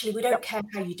actually we don't care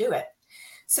how you do it.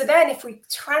 So then if we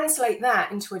translate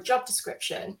that into a job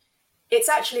description, it's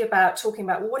actually about talking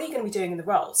about, what are you going to be doing in the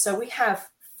role? So we have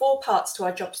 4 parts to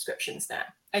our job descriptions now.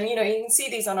 And, you can see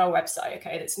these on our website,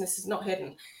 okay? This is not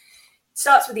hidden.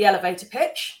 Starts with the elevator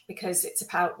pitch, because it's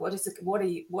about what's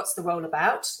the role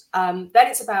about. Then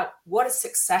it's about, what does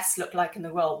success look like in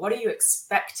the role? What are you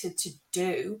expected to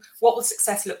do? What will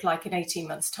success look like in 18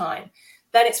 months' time?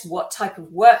 Then it's, what type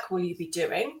of work will you be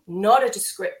doing? Not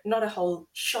a whole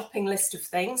shopping list of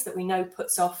things that we know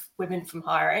puts off women from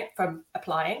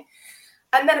applying.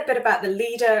 And then a bit about the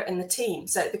leader and the team,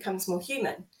 so it becomes more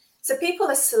human. So people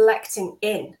are selecting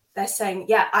in. They're saying,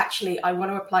 yeah, actually, I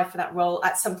want to apply for that role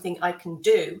at something I can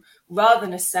do, rather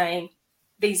than us saying,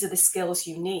 these are the skills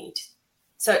you need.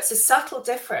 So it's a subtle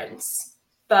difference,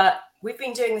 but we've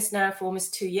been doing this now for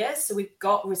almost 2 years. So we've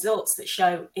got results that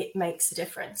show it makes a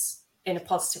difference in a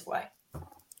positive way.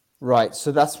 Right.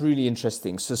 So that's really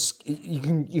interesting. So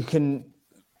you can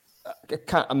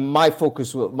my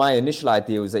focus, my initial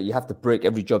idea was that you have to break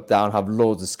every job down, have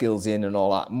loads of skills in and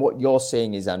all that. And what you're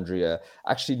saying is, Andrea,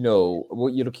 actually, no,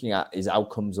 what you're looking at is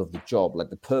outcomes of the job, like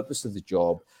the purpose of the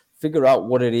job, figure out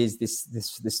what it is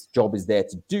this job is there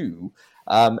to do.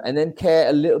 And then care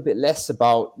a little bit less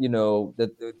about, your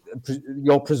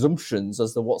presumptions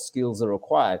as to what skills are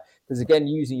required. Because again,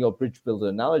 using your bridge builder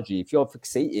analogy, if you're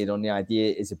fixated on the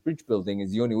idea is a bridge building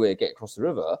is the only way to get across the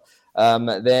river,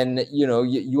 then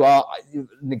you are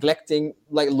neglecting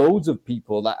like loads of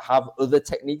people that have other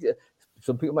techniques.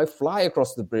 Some people might fly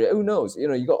across the bridge. Who knows?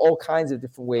 You got all kinds of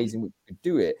different ways in which you could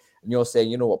do it. And you're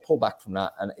saying, pull back from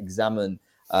that and examine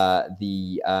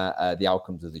the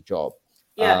outcomes of the job.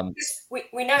 Yeah,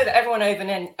 we know that everyone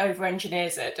over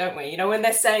engineers it, don't we? When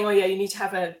they're saying, oh yeah, you need to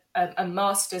have a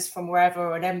master's from wherever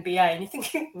or an MBA, and you're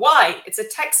thinking, why? It's a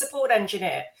tech support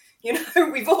engineer.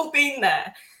 We've all been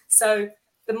there. So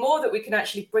the more that we can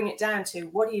actually bring it down to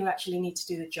what do you actually need to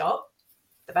do the job,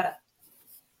 the better.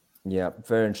 Yeah,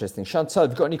 very interesting. Chantal,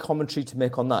 have you got any commentary to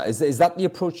make on that? Is that the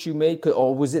approach you make,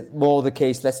 or was it more the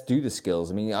case, let's do the skills?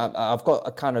 I mean, I've got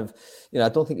a kind of, I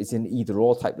don't think it's an either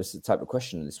or type of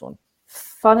question in this one.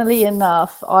 Funnily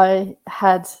enough, I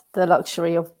had the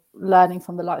luxury of learning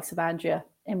from the likes of Andrea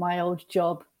in my old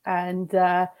job, and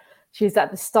she was at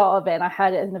the start of it, and I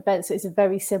had it at an event, so it's a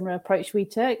very similar approach we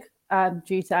took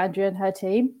due to Andrea and her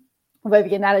team. Although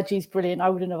the analogy is brilliant, I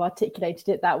wouldn't have articulated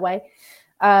it that way.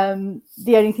 The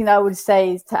only thing that I would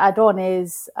say is to add on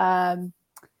is the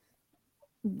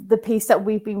piece that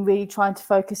we've been really trying to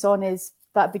focus on is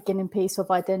that beginning piece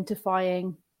of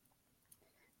identifying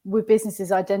with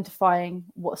businesses, identifying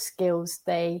what skills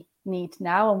they need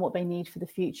now and what they need for the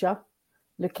future,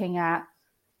 looking at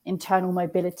internal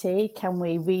mobility. Can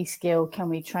we reskill? Can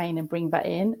we train and bring that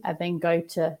in, and then go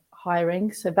to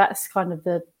hiring? So that's kind of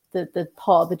the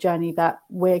part of the journey that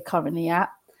we're currently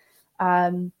at.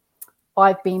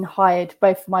 I've been hired,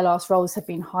 both of my last roles have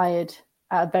been hired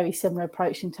at a very similar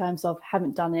approach in terms of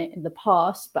haven't done it in the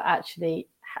past, but actually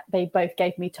they both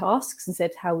gave me tasks and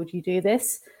said, how would you do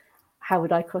this? How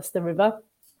would I cross the river?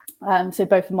 So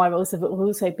both of my roles have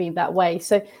also been that way.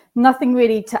 So nothing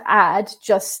really to add,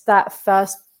 just that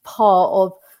first part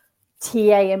of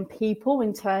TA and people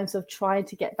in terms of trying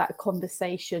to get that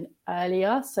conversation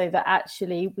earlier so that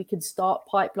actually we can start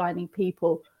pipelining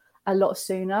people a lot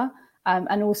sooner,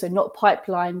 and also not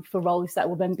pipeline for roles that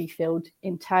will then be filled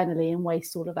internally and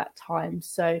waste all of that time.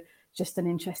 So just an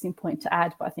interesting point to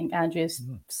add, but I think Andrea's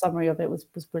summary of it was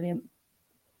brilliant.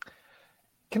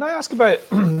 Can I ask about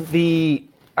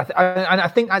I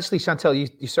think actually, Chantal, you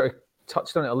sort of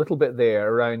touched on it a little bit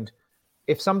there around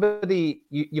if somebody,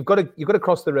 you've got to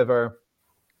cross the river,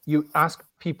 you ask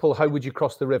people, how would you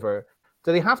cross the river?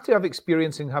 Do they have to have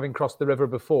experience in having crossed the river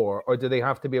before, or do they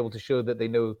have to be able to show that they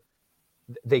know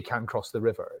they can cross the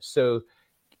river? So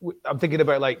I'm thinking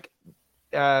about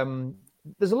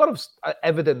there's a lot of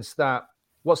evidence that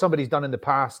what somebody's done in the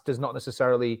past does not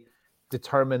necessarily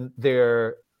determine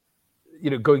their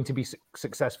going to be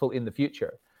successful in the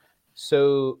future.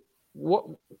 So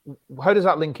how does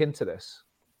that link into this?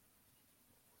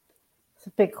 It's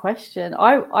a big question.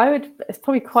 It's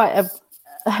probably quite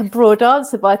a broad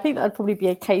answer, but I think that'd probably be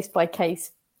a case by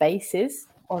case basis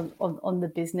on the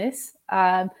business.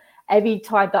 Every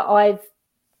time that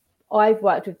I've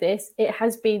worked with this, it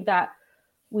has been that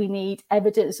we need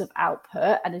evidence of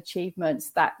output and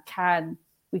achievements that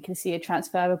we can see are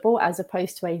transferable, as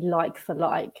opposed to a like for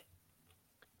like.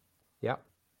 Yeah.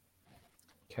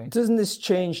 Okay. Doesn't this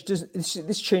change?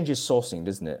 This changes sourcing,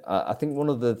 doesn't it? I think one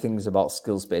of the things about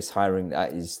skills-based hiring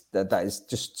that is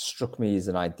just struck me as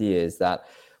an idea is that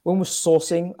when we're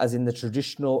sourcing, as in the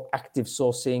traditional active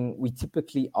sourcing, we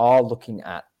typically are looking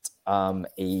at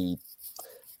a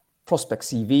prospect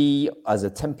CV as a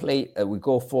template that we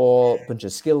go for, a bunch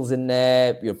of skills in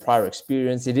there, your prior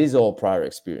experience. It is all prior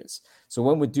experience. So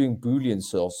when we're doing Boolean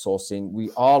sourcing, we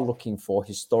are looking for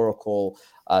historical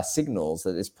signals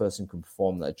that this person can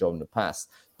perform that job in the past.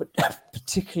 But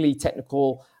particularly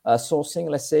technical sourcing,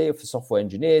 let's say for software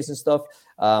engineers and stuff,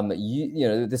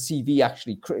 the CV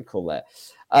actually critical there.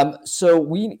 So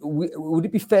would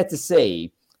it be fair to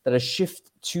say that a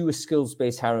shift to a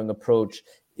skills-based hiring approach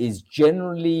is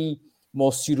generally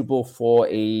more suitable for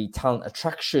a talent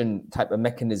attraction type of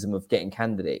mechanism of getting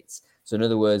candidates? So in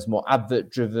other words, more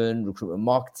advert-driven, recruitment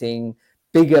marketing,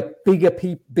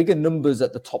 bigger numbers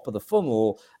at the top of the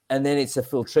funnel, and then it's a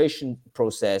filtration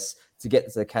process to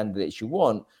get to the candidates you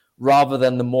want, rather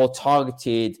than the more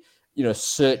targeted,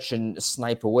 search and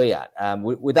snipe away at.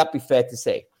 Would that be fair to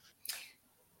say?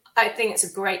 I think it's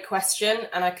a great question,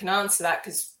 and I can answer that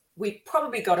because we've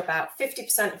probably got about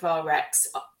 50% of our recs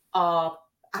are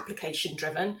application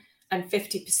driven, and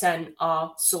 50%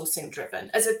 are sourcing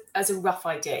driven, as a rough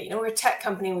idea. You know, we're a tech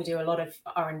company, we do a lot of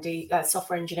R&D,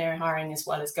 software engineering hiring, as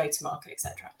well as go-to-market,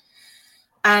 etc.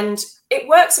 And it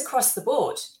works across the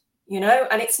board, you know,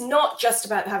 and it's not just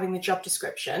about having the job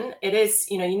description. It is,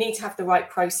 you know, you need to have the right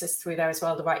process through there as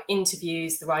well, the right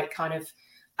interviews, the right kind of,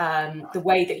 the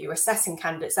way that you're assessing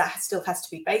candidates, that still has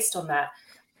to be based on that.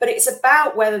 But it's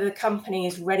about whether the company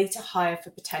is ready to hire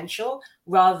for potential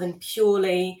rather than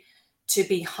purely to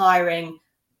be hiring,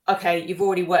 okay, you've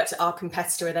already worked at our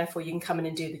competitor, therefore you can come in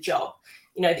and do the job.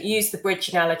 You know, use the bridge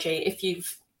analogy. If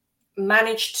you've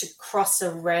managed to cross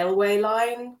a railway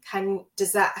line,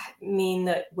 does that mean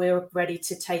that we're ready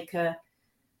to take a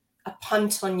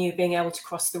punt on you being able to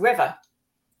cross the river?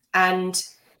 And,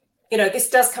 you know, this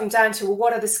does come down to, well,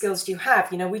 what other skills do you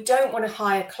have? You know, we don't want to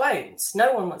hire clones.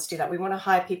 No one wants to do that. We want to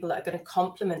hire people that are going to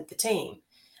complement the team,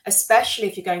 especially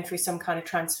if you're going through some kind of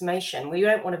transformation. We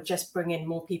don't want to just bring in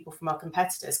more people from our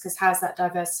competitors, because how's that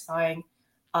diversifying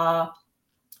our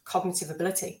cognitive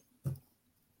ability?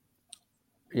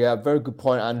 Yeah, very good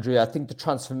point, Andrea. I think the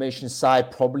transformation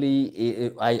side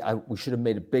probably, we should have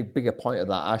made a bigger point of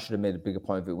that. I should have made a bigger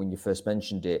point of it when you first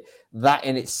mentioned it. That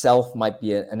in itself might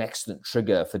be an excellent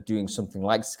trigger for doing something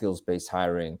like skills-based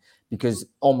hiring, because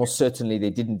almost certainly they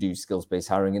didn't do skills-based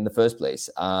hiring in the first place,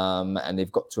 and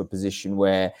they've got to a position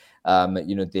where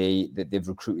you know, they've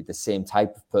recruited the same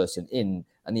type of person in,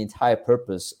 and the entire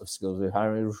purpose of skills-based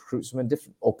hiring is recruit someone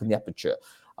different, open the aperture.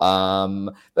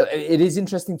 But it is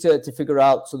interesting to figure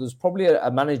out. So there's probably a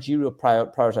managerial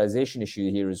prioritization issue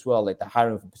here as well. Like the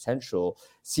hiring for potential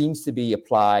seems to be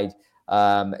applied.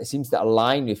 It seems to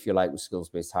align, if you like, with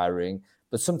skills-based hiring.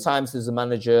 But sometimes there's a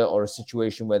manager or a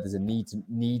situation where there's a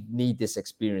need this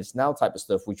experience now type of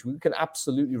stuff, which we can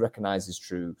absolutely recognize is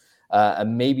true.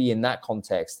 And maybe in that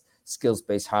context,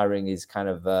 skills-based hiring is kind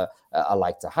of a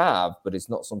like to have, but it's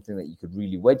not something that you could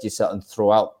really wedge yourself and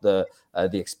throw out the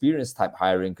experience type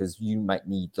hiring, because you might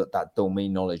need that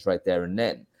domain knowledge right there and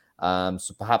then.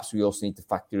 So perhaps we also need to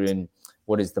factor in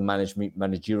what is the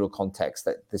managerial context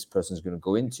that this person is going to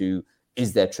go into.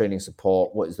 Is there training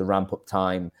support? What is the ramp up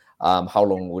time? How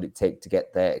long would it take to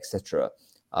get there, etc.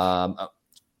 Go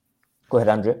ahead,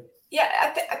 Andrea.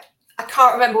 Yeah, I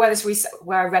can't remember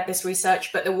where I read this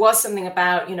research, but there was something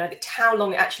about, you know, that how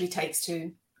long it actually takes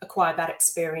to acquire that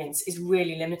experience is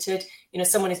really limited. You know,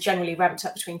 someone is generally ramped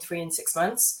up between 3 and 6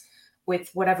 months with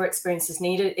whatever experience is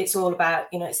needed. It's all about,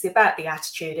 you know, it's about the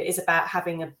attitude. It is about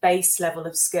having a base level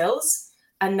of skills,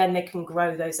 and then they can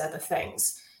grow those other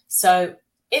things. So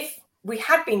if we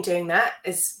had been doing that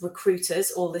as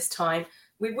recruiters all this time,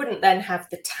 we wouldn't then have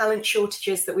the talent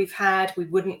shortages that we've had. We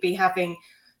wouldn't be having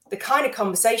the kind of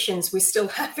conversations we're still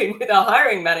having with our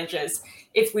hiring managers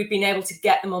if we'd been able to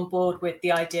get them on board with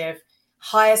the idea of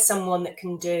hire someone that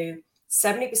can do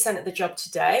 70% of the job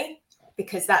today,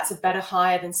 because that's a better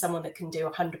hire than someone that can do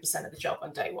 100% of the job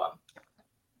on day one.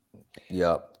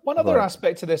 Yeah. One other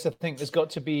aspect to this, I think, has got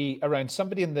to be around,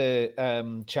 somebody in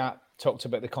the chat talked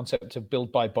about the concept of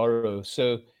build, buy, borrow.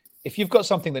 So if you've got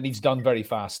something that needs done very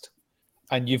fast,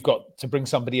 and you've got to bring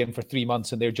somebody in for 3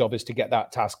 months and their job is to get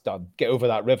that task done, get over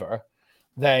that river,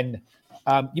 then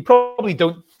you probably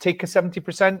don't take a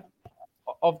 70%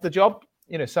 of the job.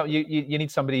 You know, so you need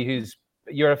somebody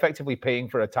you're effectively paying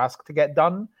for a task to get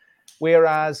done.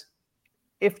 Whereas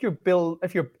if you're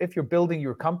building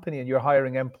your company and you're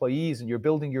hiring employees and you're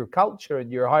building your culture and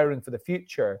you're hiring for the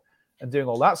future and doing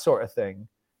all that sort of thing,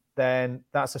 then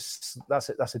that's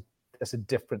a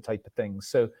different type of thing.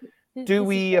 So do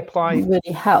we apply?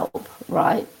 Really help,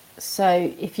 right?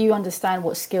 So if you understand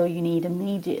what skill you need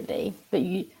immediately, but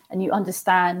you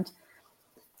understand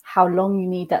how long you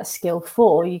need that skill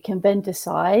for, you can then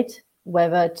decide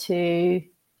whether to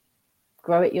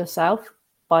grow it yourself,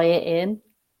 buy it in,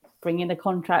 bring in a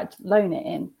contract, loan it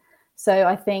in. So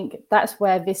I think that's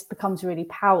where this becomes really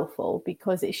powerful,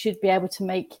 because it should be able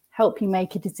to help you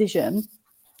make a decision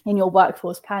in your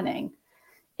workforce planning.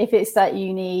 If it's that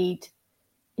you need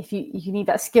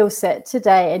that skill set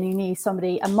today, and you need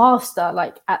somebody, a master,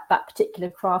 like at that particular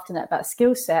craft and at that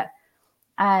skill set,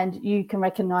 and you can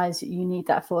recognize that you need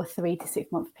that for a 3 to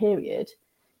 6 month period,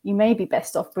 you may be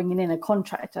best off bringing in a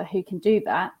contractor who can do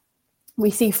that.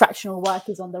 We see fractional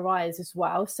workers on the rise as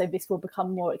well, so this will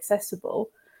become more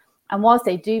accessible. And whilst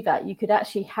they do that, you could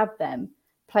actually have them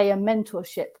play a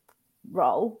mentorship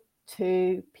role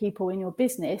to people in your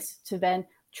business to then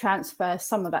transfer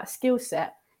some of that skill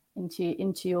set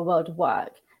into your world of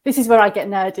work. This is where I get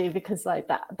nerdy, because like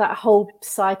that whole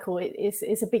cycle is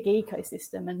a big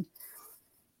ecosystem, and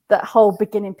that whole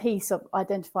beginning piece of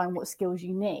identifying what skills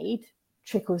you need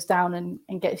trickles down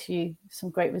and gets you some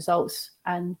great results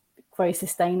and very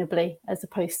sustainably, as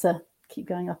opposed to keep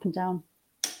going up and down.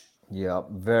 Yeah,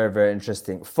 very, very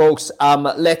interesting. Folks,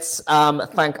 let's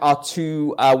thank our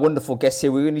two wonderful guests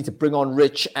here. We need to bring on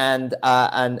Rich and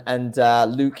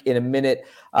Luke in a minute.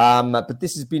 But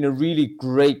this has been a really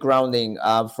great grounding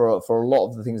for a lot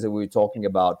of the things that we were talking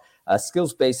about.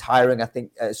 Skills-based hiring, I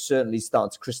think, certainly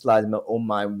starting to crystallize in my own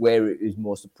mind where it is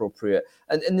most appropriate.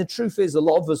 And the truth is, a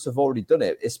lot of us have already done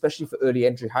it, especially for early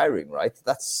entry hiring, right?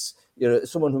 That's,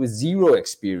 someone who has zero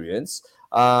experience,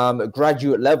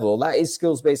 graduate level, that is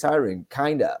skills-based hiring,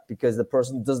 because the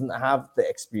person doesn't have the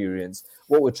experience.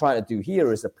 What we're trying to do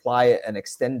here is apply it and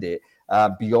extend it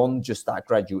beyond just that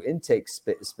graduate intake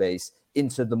space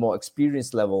into the more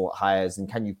experienced level hires.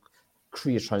 And can you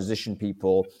career transition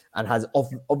people, and has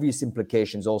obvious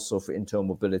implications also for internal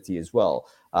mobility as well.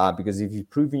 Because if you've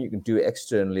proven you can do it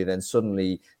externally, then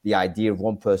suddenly the idea of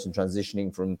one person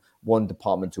transitioning from one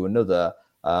department to another,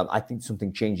 I think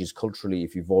something changes culturally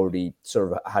if you've already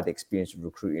sort of had experience with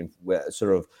recruiting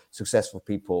sort of successful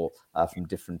people from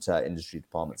different industry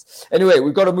departments. Anyway,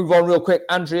 we've got to move on real quick.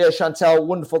 Andrea, Chantel,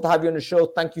 wonderful to have you on the show.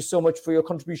 Thank you so much for your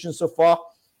contribution so far.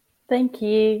 Thank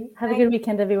you. Have a good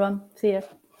weekend, everyone. See you.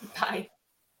 Bye.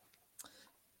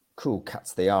 Cool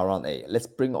cats they are, aren't they? Let's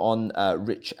bring on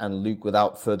Rich and Luke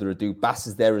without further ado. Bass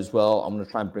is there as well. I'm going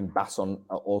to try and bring Bass on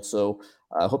also.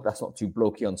 I hope that's not too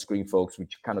blokey on screen, folks. We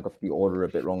kind of got the order a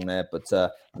bit wrong there, but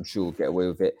I'm sure we'll get away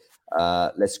with it.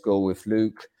 Let's go with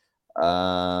Luke,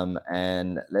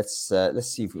 and let's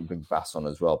see if we can bring Bass on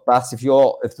as well. Bass, if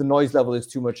the noise level is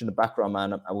too much in the background,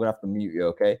 man, I'm going to have to mute you,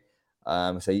 okay?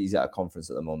 So he's at a conference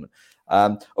at the moment.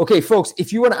 Okay, folks,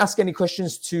 if you want to ask any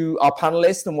questions to our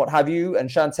panelists and what have you, and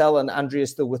Chantel and Andrea are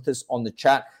still with us on the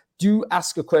chat, do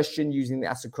ask a question using the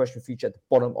Ask a Question feature at the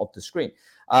bottom of the screen.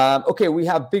 Okay, we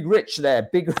have Big Rich there.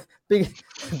 Big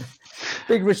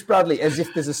Rich Bradley, as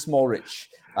if there's a small Rich.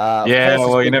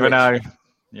 Well, you never know.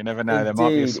 You never know. Indeed. There might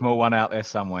be a small one out there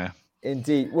somewhere.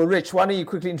 Indeed. Well, Rich, why don't you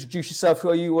quickly introduce yourself? Who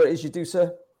are you? What is you do,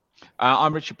 sir?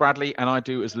 I'm Richard Bradley, and I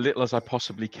do as little as I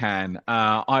possibly can.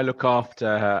 I look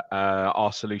after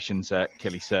our solutions at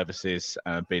Kelly Services,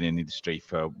 been in the industry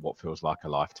for what feels like a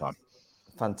lifetime.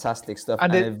 Fantastic stuff.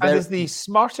 And is the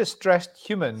smartest dressed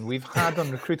human we've had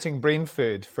on recruiting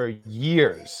Brainfood for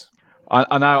years.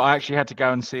 I know. I actually had to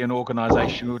go and see an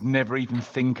organisation who would never even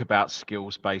think about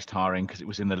skills-based hiring because it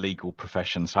was in the legal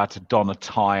profession. So I had to don a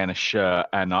tie and a shirt,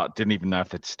 and I didn't even know if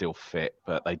they'd still fit,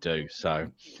 but they do.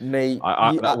 So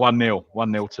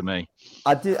 1-0 to me.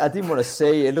 I didn't want to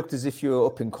say it looked as if you were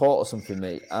up in court or something,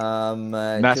 mate.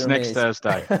 That's next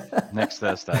Thursday. Next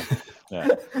Thursday. Yeah.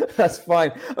 That's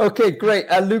fine. Okay,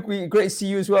 great. Luke, great to see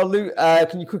you as well. Luke,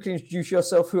 can you quickly introduce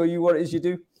yourself? Who are you? What it is you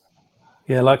do?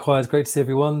 Yeah, likewise. Great to see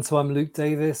everyone. So I'm Luke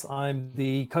Davis. I'm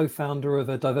the co-founder of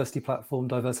a diversity platform,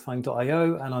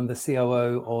 diversifying.io, and I'm the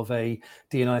COO of a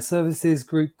D&I services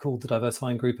group called the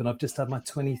Diversifying Group. And I've just had my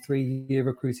 23-year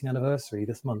recruiting anniversary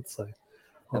this month. So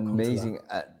amazing.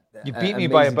 You beat me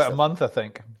by about a month, I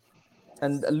think.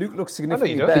 And Luke looks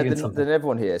significantly better than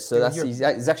everyone here. So he's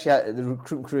actually, the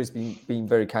recruitment career has been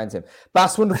very kind to him.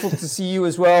 Bass, wonderful to see you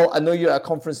as well. I know you're at a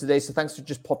conference today, so thanks for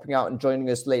just popping out and joining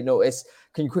us late notice.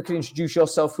 Can you quickly introduce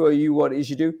yourself? Who are you? What it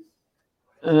is you do?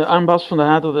 I'm Bas van der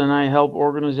Hatot, and I help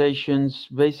organizations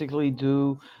basically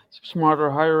do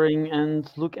smarter hiring and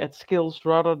look at skills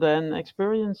rather than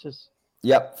experiences.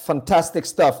 Yep, fantastic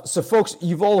stuff. So, folks,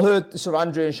 you've all heard sort of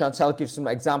Andrea and Chantel give some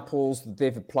examples that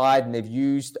they've applied and they've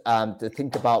used to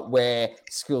think about where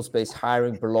skills-based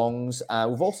hiring belongs.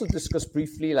 We've also discussed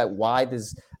briefly like why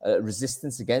there's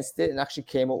resistance against it, and actually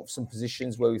came up with some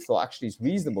positions where we thought actually it's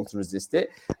reasonable to resist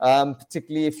it,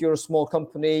 particularly if you're a small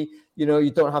company, you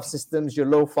don't have systems, you're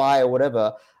lo-fi or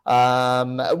whatever.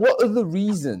 What are the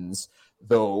reasons,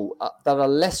 though, that are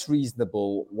less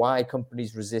reasonable why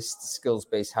companies resist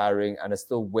skills-based hiring and are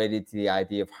still wedded to the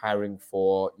idea of hiring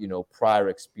for, prior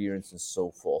experience and so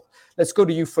forth? Let's go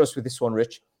to you first with this one,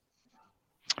 Rich.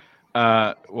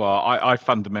 Well, I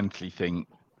fundamentally think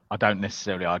I don't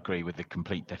necessarily agree with the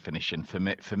complete definition. For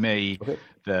me, okay,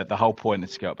 the whole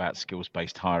point about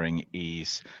skills-based hiring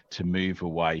is to move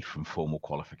away from formal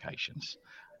qualifications.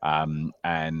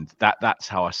 And that's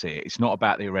how I see it. It's not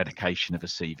about the eradication of a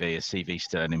CV. A CV is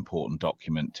still an important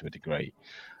document to a degree.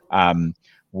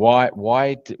 Why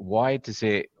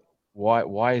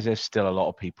is there still a lot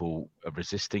of people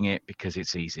resisting it? Because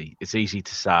it's easy. It's easy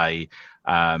to say,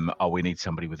 we need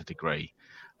somebody with a degree.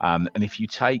 And if you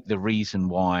take the reason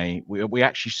why we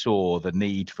actually saw the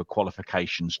need for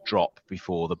qualifications drop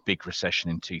before the big recession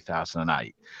in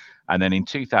 2008. And then in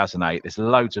 2008, there's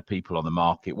loads of people on the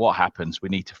market. What happens? We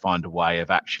need to find a way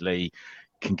of actually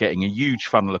getting a huge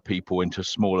funnel of people into a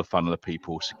smaller funnel of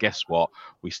people. So guess what?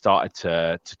 We started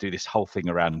to do this whole thing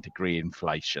around degree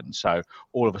inflation. So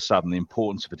all of a sudden, the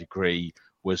importance of a degree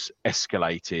was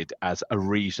escalated as a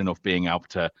reason of being able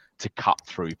to cut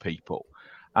through people.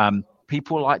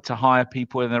 People like to hire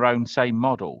people in their own same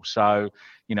model. So,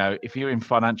 you know, if you're in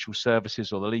financial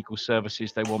services or the legal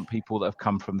services, they want people that have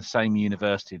come from the same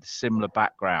university, the similar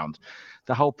background.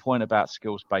 The whole point about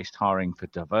skills-based hiring for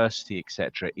diversity,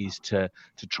 etc., is to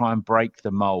try and break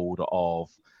the mold of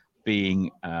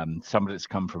being somebody that's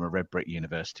come from a red brick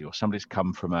university or somebody that's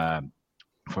come from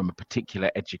a particular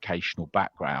educational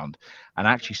background, and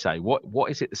actually say,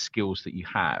 what is it, the skills that you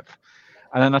have?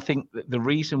 And then I think the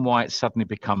reason why it's suddenly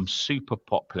become super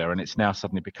popular and it's now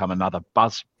suddenly become another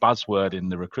buzzword in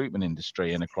the recruitment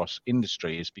industry and across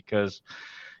industry is because,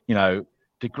 you know,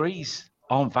 degrees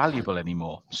aren't valuable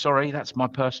anymore. Sorry, that's my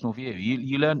personal view.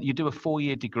 You do a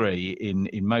 4-year degree in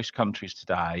most countries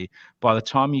today. By the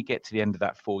time you get to the end of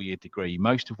that 4-year degree,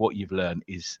 most of what you've learned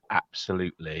is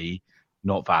absolutely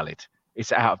not valid.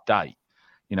 It's out of date.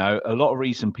 You know, a lot of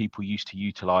reason people used to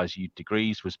utilize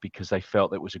degrees was because they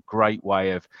felt that it was a great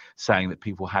way of saying that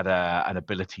people had an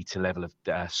ability to level of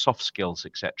soft skills,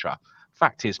 etc.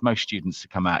 Fact is, most students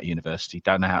that come out of university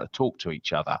don't know how to talk to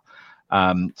each other.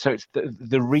 So it's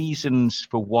the reasons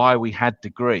for why we had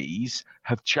degrees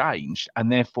have changed,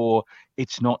 and therefore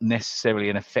it's not necessarily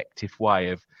an effective way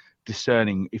of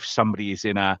discerning if somebody is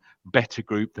in a better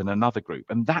group than another group.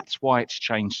 And that's why it's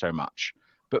changed so much.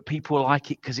 But people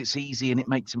like it because it's easy and it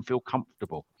makes them feel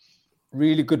comfortable.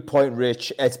 Really good point,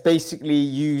 Rich. It's basically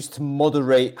used to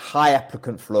moderate high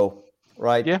applicant flow,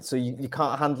 right? Yeah. So you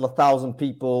can't handle 1,000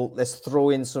 people. Let's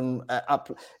throw in some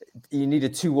you need a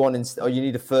 2-1 or you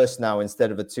need a first now instead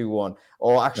of a 2-1,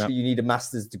 or actually you need a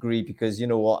master's degree because you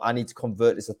know what, I need to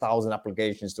convert this 1,000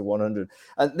 applications to 100.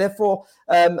 And therefore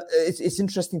it's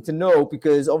interesting to know,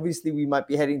 because obviously we might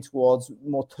be heading towards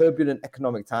more turbulent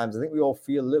economic times. I think we all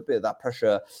feel a little bit of that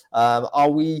pressure. Are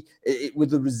we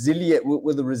with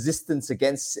the resistance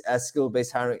against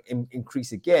skill-based hiring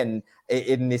increase again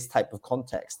in this type of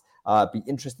context? Be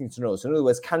interesting to know. So in other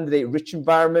words, candidate-rich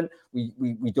environment,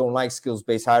 we don't like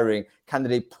skills-based hiring.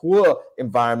 Candidate-poor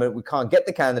environment, we can't get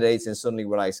the candidates, and suddenly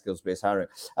we like skills-based hiring.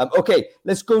 Okay,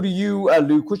 let's go to you,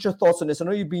 Luke. What's your thoughts on this? I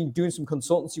know you've been doing some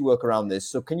consultancy work around this.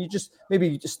 So can you just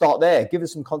maybe just start there? Give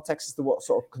us some context as to what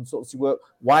sort of consultancy work,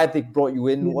 why have they brought you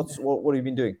in? What have you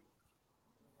been doing?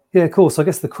 Yeah, of course. I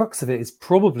guess the crux of it is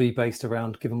probably based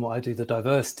around, given what I do, the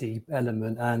diversity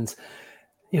element. And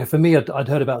you know, for me, I'd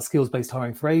heard about skills-based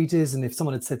hiring for ages. And if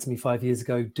someone had said to me 5 years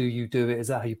ago, do you do it? Is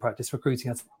that how you practice recruiting?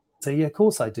 I'd say, yeah, of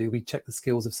course I do. We check the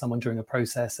skills of someone during a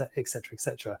process, et cetera, et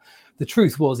cetera. The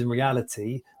truth was, in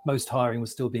reality, most hiring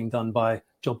was still being done by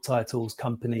job titles,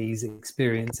 companies,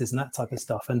 experiences, and that type of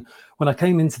stuff. And when I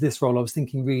came into this role, I was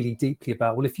thinking really deeply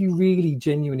about, well, if you really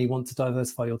genuinely want to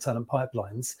diversify your talent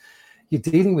pipelines, you're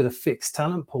dealing with a fixed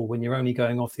talent pool when you're only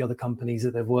going off the other companies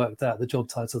that they've worked at, the job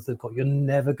titles they've got. You're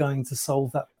never going to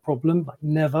solve that problem, like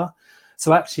never.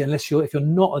 So actually, if you're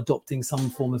not adopting some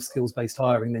form of skills-based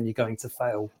hiring, then you're going to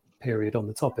fail, period, on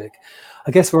the topic.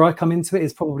 I guess where I come into it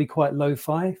is probably quite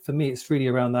lo-fi. For me, it's really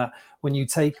around that when you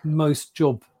take most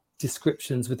job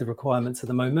descriptions with the requirements at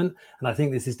the moment, and I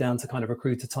think this is down to kind of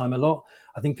recruiter time a lot.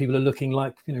 I think people are looking,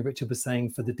 like, you know, Richard was saying,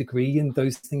 for the degree and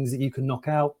those things that you can knock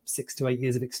out, 6 to 8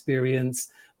 years of experience,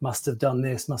 must have done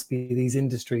this, must be these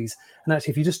industries. And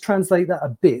actually, if you just translate that a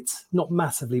bit, not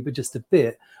massively, but just a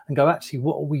bit, and go, actually,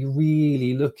 what are we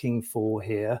really looking for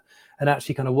here? And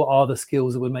actually kind of what are the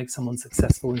skills that would make someone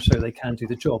successful and show they can do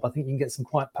the job? I think you can get some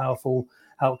quite powerful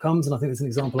outcomes. And I think there's an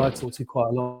example I talk to quite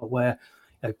a lot where,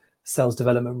 you know, sales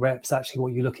development reps, actually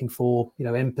what you're looking for, you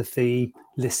know, empathy,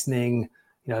 listening,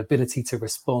 you know, ability to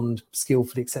respond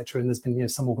skillfully, etc. And there's been, you know,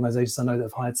 some organizations I know that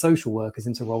have hired social workers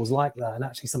into roles like that. And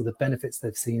actually some of the benefits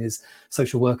they've seen is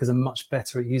social workers are much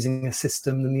better at using a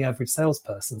system than the average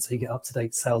salesperson. So you get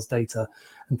up-to-date sales data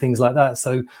and things like that.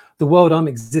 So the world I'm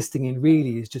existing in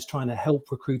really is just trying to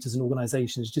help recruiters and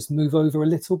organizations just move over a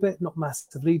little bit, not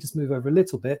massively, just move over a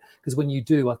little bit. Because when you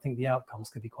do, I think the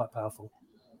outcomes can be quite powerful.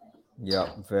 Yeah,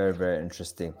 very, very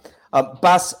interesting.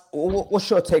 Bas, what's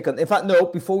your take on? In fact, no.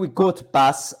 Before we go to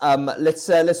Bas,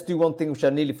 let's do one thing which I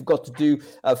nearly forgot to do,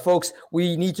 folks.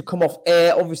 We need to come off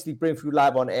air. Obviously, Brainfood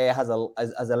Live on air has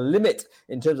a limit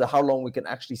in terms of how long we can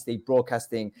actually stay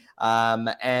broadcasting,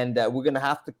 and we're going to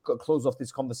have to close off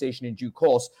this conversation in due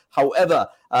course. However,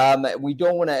 we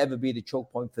don't want to ever be the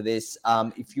choke point for this.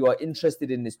 If you are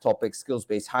interested in this topic,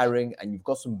 skills-based hiring, and you've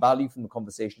got some value from the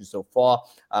conversation so far,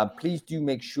 please do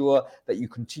make sure that you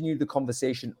continue the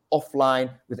conversation offline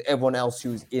with everyone else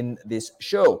who's in this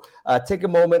show. Take a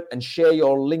moment and share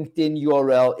your LinkedIn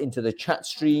URL into the chat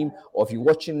stream, or if you're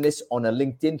watching this on a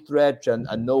LinkedIn thread, and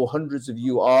I know hundreds of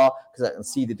you are, because I can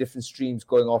see the different streams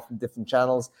going off from different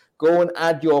channels, go and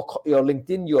add your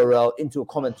LinkedIn URL into a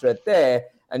comment thread there,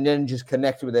 and then just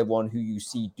connect with everyone who you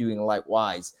see doing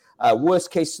likewise.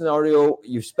 Worst case scenario,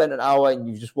 you've spent an hour and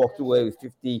you've just walked away with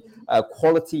 50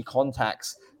 quality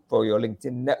contacts for your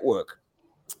LinkedIn network,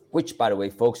 which, by the way,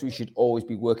 folks, we should always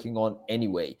be working on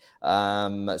anyway.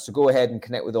 So go ahead and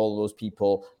connect with all those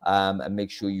people and make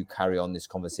sure you carry on this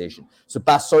conversation. So,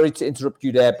 Bas, sorry to interrupt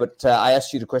you there, but I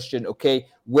asked you the question, okay,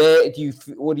 where do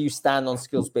you stand on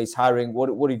skills-based hiring?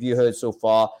 What have you heard so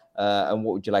far, and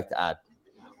what would you like to add?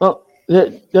 Well,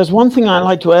 there's one thing I'd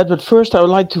like to add, but first I would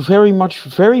like to very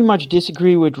much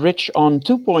disagree with Rich on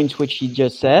 2 points which he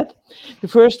just said. The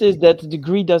first is that the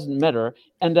degree doesn't matter,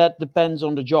 and that depends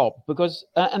on the job. Because,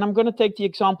 and I'm going to take the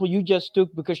example you just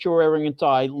took because you're wearing a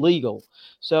tie, legal.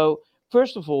 So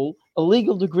first of all, a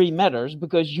legal degree matters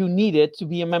because you need it to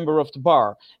be a member of the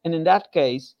bar. And in that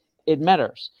case, it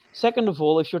matters. Second of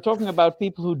all, if you're talking about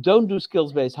people who don't do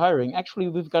skills-based hiring, actually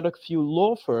we've got a few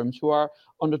law firms who are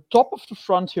on the top of the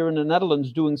front here in the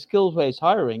Netherlands doing skills-based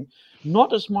hiring,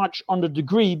 not as much on the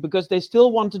degree because they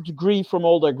still want a degree from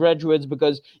all their graduates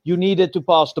because you need it to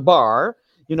pass the bar.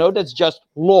 You know, that's just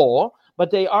law.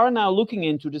 But they are now looking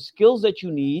into the skills that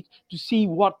you need to see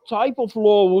what type of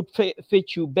law would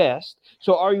fit you best.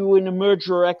 So are you in a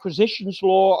merger or acquisitions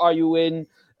law? Are you in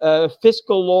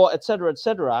fiscal law, etc.,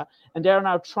 etc.? And they're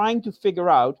now trying to figure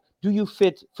out, do you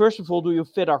fit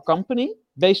our company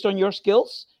based on your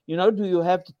skills? You know, do you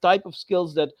have the type of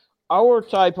skills that our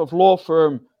type of law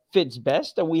firm fits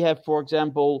best? And we have, for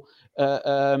example,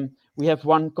 we have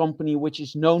one company which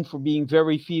is known for being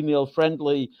very female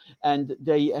friendly, and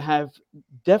they have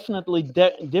definitely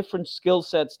different skill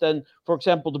sets than, for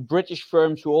example, the British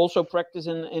firms who also practice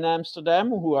in Amsterdam,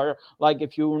 who are like,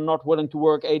 if you're not willing to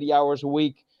work 80 hours a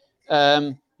week,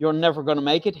 you're never going to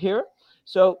make it here.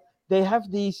 So they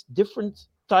have these different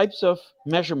types of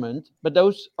measurement, but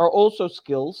those are also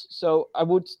skills. So I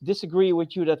would disagree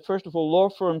with you that, first of all, law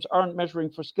firms aren't measuring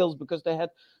for skills because they had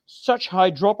such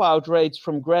high dropout rates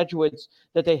from graduates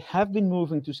that they have been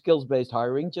moving to skills-based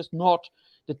hiring, just not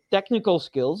the technical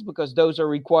skills, because those are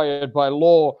required by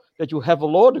law that you have a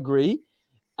law degree.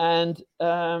 And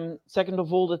second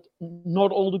of all, that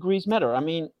not all degrees matter. I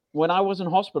mean, when I was in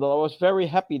hospital, I was very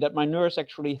happy that my nurse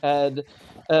actually had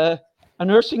a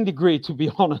nursing degree, to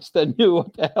be honest, and knew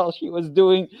what the hell she was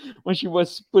doing when she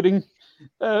was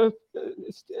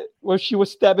she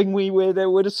was stabbing me with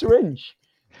a syringe.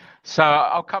 So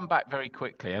I'll come back very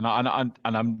quickly, and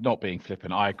I'm not being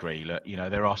flippant. I agree. Look, you know,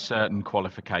 there are certain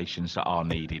qualifications that are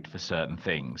needed for certain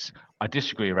things. I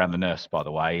disagree around the nurse, by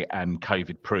the way, and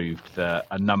COVID proved that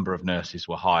a number of nurses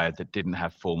were hired that didn't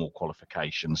have formal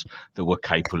qualifications that were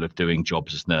capable of doing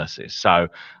jobs as nurses. So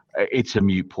it's a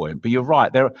moot point. But you're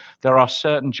right. There are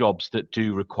certain jobs that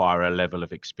do require a level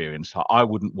of experience. I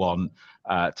wouldn't want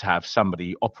to have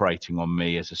somebody operating on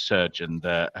me as a surgeon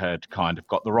that had kind of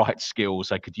got the right skills.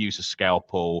 They could use a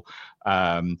scalpel.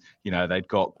 You know, they've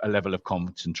got a level of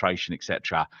concentration,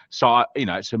 etc. So, you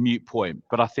know, it's a moot point.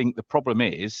 But I think the problem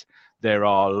is there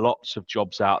are lots of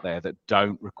jobs out there that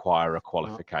don't require a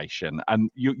qualification,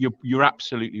 and you're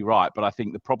absolutely right. But I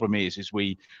think the problem is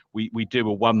we do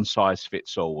a one size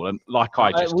fits all, and like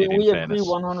I just did. We agree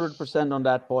 100% on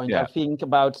that point. Yeah. I think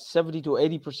about 70 to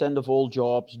 80% of all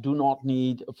jobs do not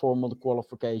need a formal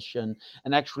qualification,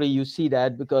 and actually you see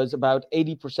that because about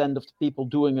 80% of the people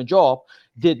doing a job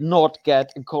did not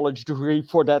get a college degree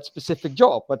for that specific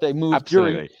job, but they moved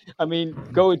during. I mean,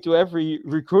 go into every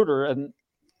recruiter and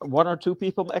one or two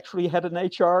people actually had an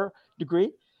HR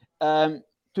degree. To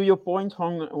your point,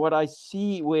 Hong, what I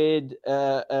see with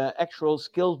actual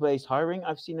skills-based hiring,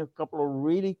 I've seen a couple of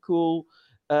really cool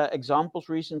examples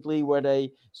recently where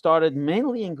they started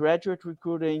mainly in graduate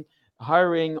recruiting,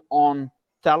 hiring on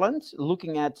talent,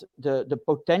 looking at the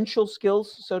potential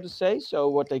skills, so to say. So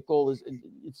what they call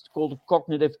it's called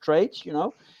cognitive traits, you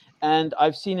know. And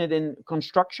I've seen it in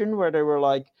construction where they were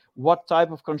like, what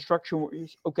type of construction?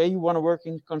 Okay, you want to work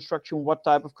in construction. What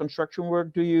type of construction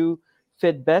work do you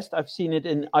fit best. I've seen it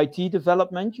in IT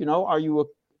development. Are you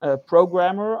a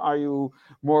programmer? Are you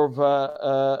more of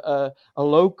a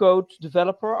low-code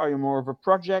developer? Are you more of a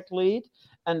project lead?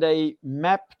 And they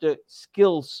map the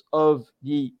skills of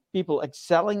the people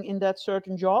excelling in that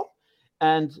certain job,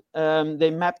 and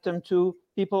they map them to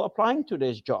people applying to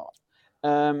this job.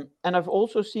 And I've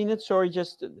also seen it,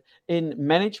 just in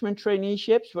management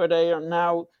traineeships, where they are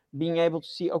now being able to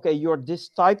see, okay, you're this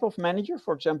type of manager.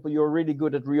 For example, you're really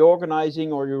good at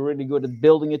reorganizing, or you're really good at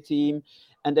building a team.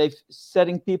 And they're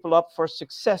setting people up for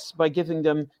success by giving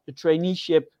them the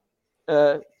traineeship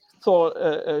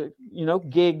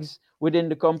gigs within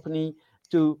the company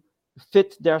to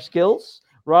fit their skills,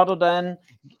 rather than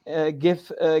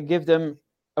give them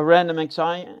a random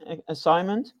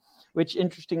assignment, which,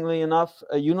 interestingly enough,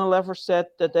 Unilever said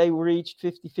that they reached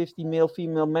 50-50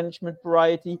 male-female management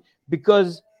variety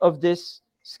because of this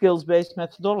skills-based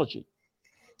methodology.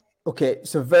 Okay,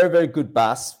 so very, very good,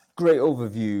 Bas. Great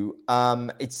overview.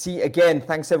 Again,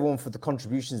 thanks everyone for the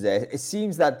contributions there. It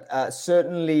seems that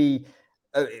certainly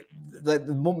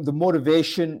the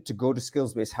motivation to go to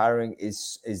skills-based hiring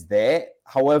is there.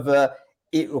 However,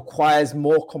 it requires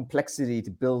more complexity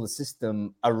to build a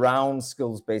system around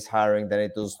skills-based hiring than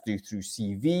it does do through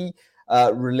CV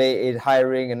related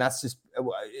hiring, and that's just,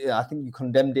 I think you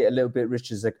condemned it a little bit,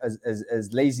 Rich, as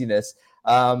laziness.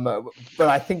 But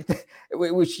I think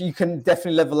which you can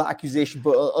definitely level that accusation,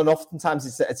 but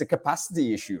oftentimes it's a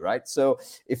capacity issue, right? So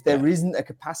if there isn't a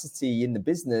capacity in the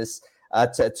business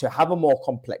to have a more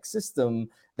complex system,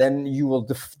 then you will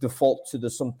default to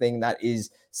something that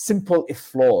is simple if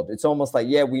flawed. It's almost like,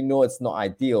 yeah, we know it's not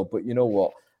ideal, but you know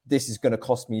what? This is going to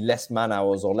cost me less man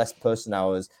hours or less person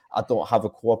hours. I don't have a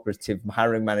cooperative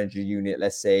hiring manager unit,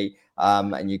 let's say,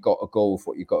 and you got to go with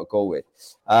what you got to go with.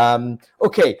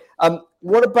 Okay.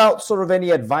 What about sort of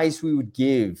any advice we would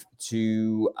give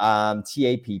to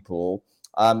TA people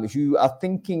who are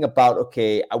thinking about,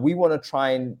 okay, we want to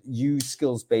try and use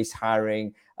skills-based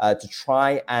hiring to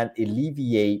try and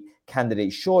alleviate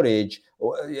candidate shortage,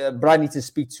 but I need to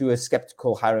speak to a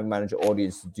skeptical hiring manager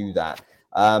audience to do that.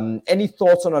 Any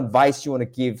thoughts on advice you want to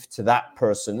give to that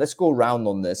person? Let's go around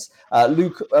on this.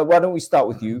 Luke, why don't we start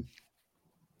with you?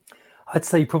 I'd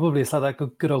say probably it's like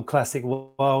that good old classic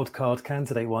wildcard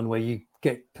candidate one, where you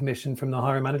get permission from the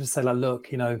hiring manager to say, like, look,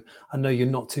 I know you're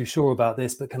not too sure about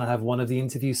this, but can I have one of the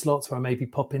interview slots where I maybe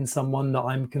pop in someone that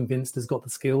I'm convinced has got the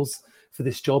skills for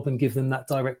this job, and give them that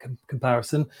direct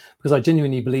comparison? Because I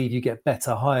genuinely believe you get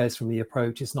better hires from the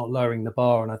approach. It's not lowering the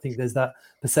bar. And I think there's that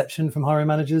perception from hiring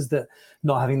managers that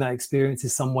not having that experience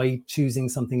is some way choosing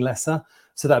something lesser.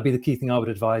 So that'd be the key thing I would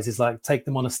advise, is like, take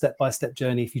them on a step-by-step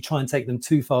journey. If you try and take them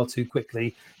too far too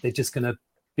quickly, they're just going to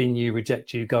bin you,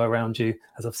 reject you, go around you,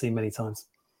 as I've seen many times.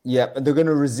 Yeah, and they're going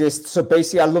to resist. So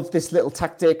basically, I love this little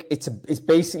tactic. It's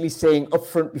basically saying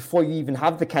upfront, before you even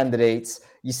have the candidates,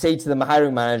 you say to the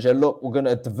hiring manager, look, we're going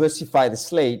to diversify the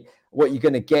slate. What you're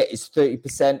going to get is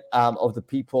 30% of the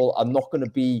people are not going to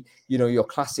be, your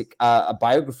classic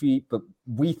biography, but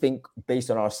we think, based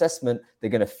on our assessment, they're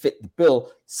going to fit the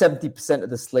bill. 70% of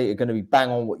the slate are going to be bang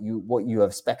on what you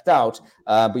have spec'd out,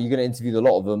 but you're going to interview a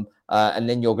lot of them, and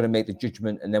then you're going to make the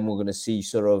judgment, and then we're going to see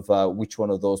sort of which one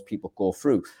of those people go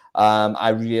through. I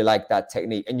really like that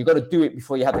technique, and you've got to do it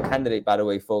before you have the candidate, by the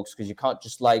way, folks, because you can't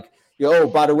just like, oh,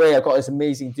 by the way, I've got this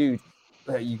amazing dude.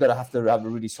 You got to have a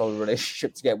really solid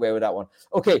relationship to get away with that one.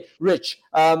 Okay, Rich,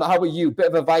 how about you? Bit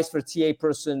of advice for a TA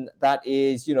person that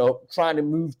is, trying to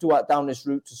move down this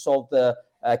route to solve the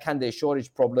candidate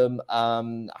shortage problem.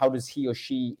 How does he or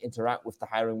she interact with the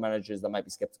hiring managers that might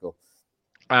be skeptical?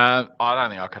 I don't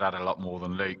think I could add a lot more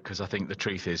than Luke, because I think the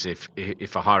truth is,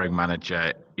 if a hiring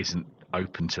manager isn't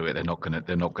open to it, they're not going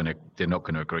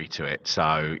to agree to it.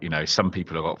 So some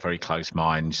people have got very close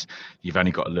minds. You've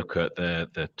only got to look at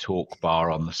the talk bar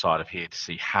on the side of here to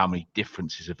see how many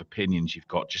differences of opinions you've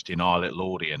got just in our little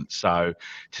audience. So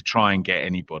to try and get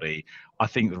anybody, I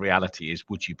think the reality is,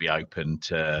 would you be open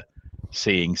to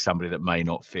seeing somebody that may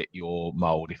not fit your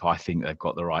mold if I think they've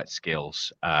got the right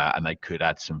skills and they could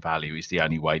add some value? Is the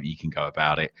only way that you can go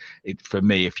about it. For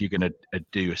me, if you're going to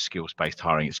do a skills-based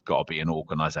hiring, it's got to be an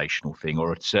organizational thing,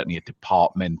 or certainly a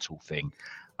departmental thing,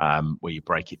 where you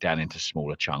break it down into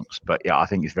smaller chunks. But yeah, I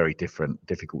think it's very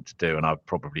difficult to do, and I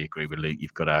probably agree with Luke.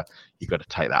 You've got to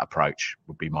take that approach,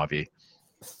 would be my view.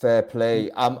 Fair play.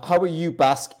 How about you,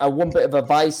 Bask? One bit of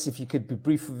advice, if you could be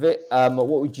brief with it. What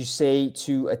would you say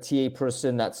to a TA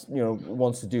person that's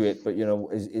wants to do it, but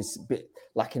is a bit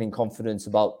lacking in confidence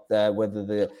about whether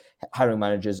the hiring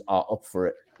managers are up for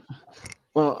it?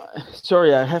 Well,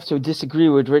 sorry, I have to disagree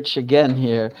with Rich again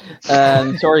here.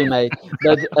 Sorry, mate.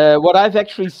 But what I've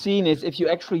actually seen is if you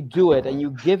actually do it and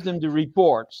you give them the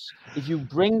reports, if you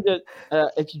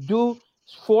if you do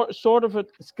sort of a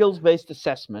skills-based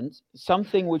assessment,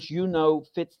 something which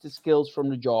fits the skills from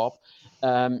the job,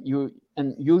 and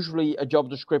usually a job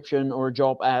description or a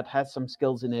job ad has some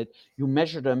skills in it. You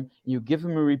measure them, you give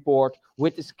them a report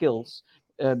with the skills.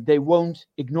 They won't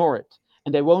ignore it.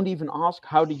 And they won't even ask,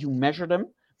 how did you measure them?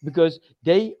 Because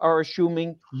they are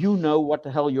assuming you know what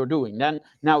the hell you're doing.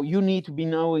 Now you need to be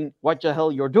knowing what the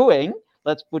hell you're doing.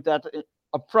 Let's put that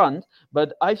up front.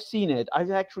 But I've seen it.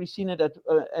 I've actually seen it at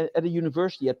a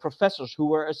university, at professors who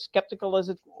were as skeptical as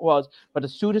it was. But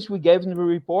as soon as we gave them the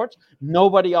reports,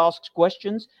 nobody asks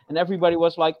questions. And everybody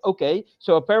was like, okay,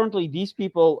 so apparently these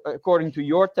people, according to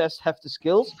your test, have the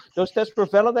skills. Those tests were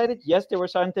validated. Yes, they were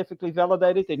scientifically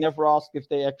validated. They never asked if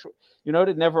they actually,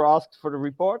 they never asked for the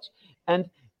reports. And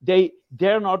they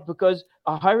dare not, because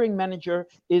a hiring manager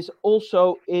is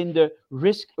also in the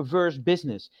risk-averse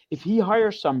business. If he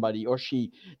hires somebody or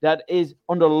she that is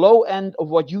on the low end of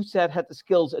what you said had the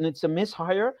skills and it's a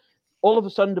mishire, all of a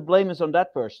sudden the blame is on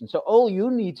that person. So all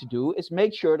you need to do is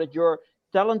make sure that your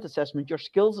talent assessment, your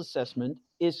skills assessment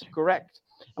is correct.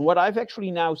 And what I've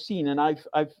actually now seen, and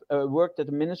I've worked at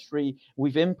the ministry,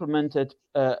 we've implemented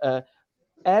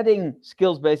adding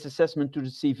skills-based assessment to the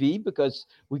CV, because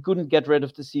we couldn't get rid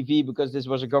of the CV because this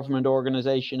was a government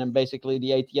organization and basically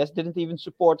the ATS didn't even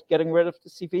support getting rid of the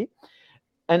CV.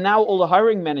 And now all the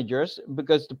hiring managers,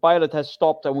 because the pilot has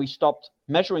stopped and we stopped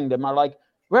measuring them, are like,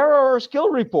 where are our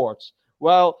skill reports?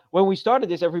 Well, when we started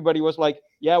this, everybody was like,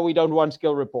 yeah, we don't want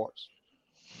skill reports.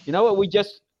 We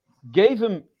just gave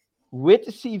them with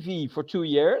the CV for 2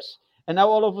 years. And now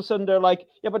all of a sudden they're like,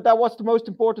 yeah, but that was the most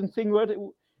important thing.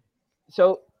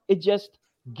 So it just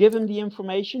give them the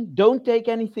information. Don't take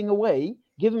anything away.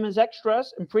 Give them as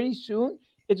extras. And pretty soon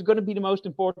it's going to be the most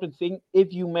important thing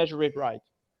if you measure it right.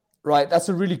 Right, that's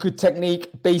a really good technique.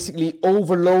 Basically,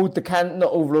 overload the candidate,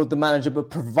 not overload the manager, but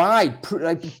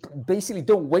basically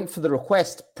don't wait for the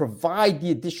request. Provide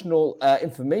the additional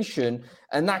information,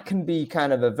 and that can be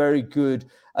kind of a very good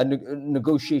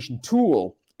negotiation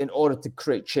tool in order to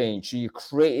create change. So you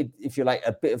created, if you like,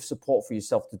 a bit of support for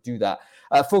yourself to do that.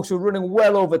 Folks, we're running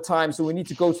well over time, so we need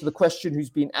to go to the question who's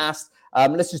been asked.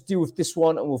 Let's just deal with this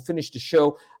one and we'll finish the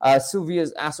show.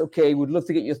 Sylvia's asked, okay, would love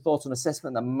to get your thoughts on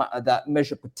assessment that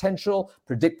measure potential,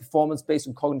 predict performance based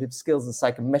on cognitive skills and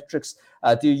psychometrics.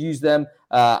 Do you use them?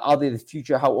 Are they the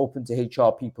future? How open to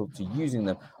HR people to using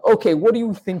them? Okay, what do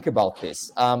you think about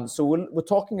this? So we're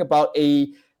talking about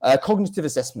a cognitive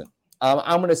assessment.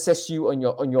 I'm going to assess you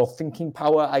on your thinking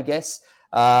power, I guess.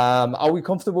 Are we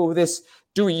comfortable with this?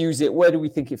 Do we use it? Where do we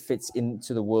think it fits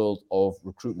into the world of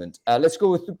recruitment? Let's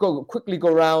quickly go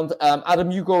around.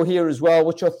 Adam, you go here as well.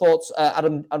 What's your thoughts?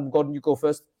 Adam Gordon, you go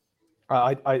first.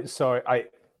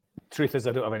 Truth is,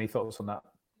 I don't have any thoughts on that.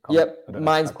 Yep,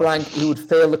 mine's blank. Who would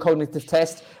fail the cognitive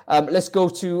test? Let's go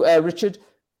to Richard.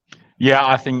 Yeah,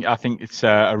 I think it's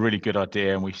a really good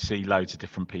idea, and we see loads of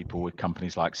different people with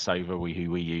companies like Sova,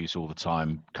 who we use all the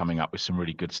time, coming up with some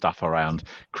really good stuff around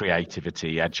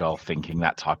creativity, agile thinking,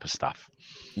 that type of stuff.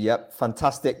 Yep,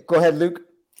 fantastic. Go ahead, Luke.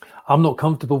 I'm not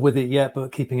comfortable with it yet,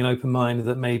 but keeping an open mind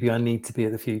that maybe I need to be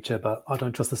at the future, but I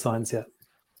don't trust the science yet.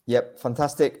 Yep,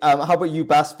 fantastic. How about you,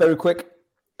 Bas? Very quick.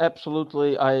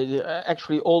 Absolutely.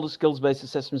 Actually, all the skills-based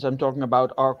assessments I'm talking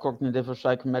about are cognitive or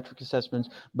psychometric assessments.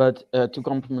 But to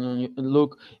compliment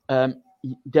Luke,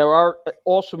 there are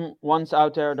awesome ones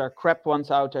out there. There are crap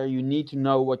ones out there. You need to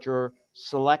know what you're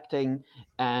selecting.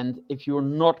 And if you're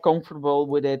not comfortable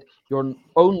with it, your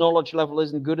own knowledge level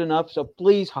isn't good enough. So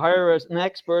please hire an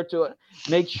expert to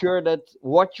make sure that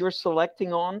what you're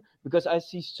selecting on, because I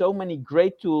see so many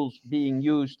great tools being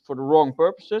used for the wrong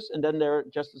purposes, and then they're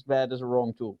just as bad as a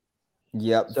wrong tool.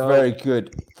 Yeah, very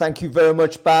good. Thank you very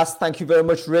much, Bas. Thank you very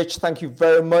much, Rich. Thank you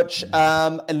very much,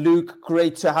 Luke.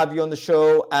 Great to have you on the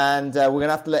show. And we're going to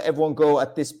have to let everyone go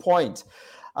at this point.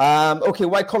 Okay,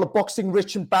 white collar boxing,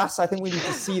 Rich and Bas. I think we need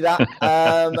to see that.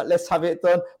 Let's have it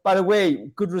done. By the way,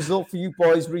 good result for you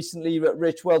boys recently,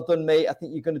 Rich. Well done, mate. I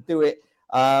think you're going to do it.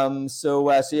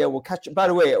 So yeah, we'll catch up. By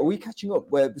the way, are we catching up?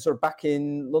 We're sort of back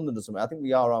in London or something. I think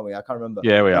we are, aren't we? I can't remember.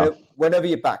 Yeah, we are. Whenever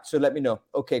you're back, so let me know.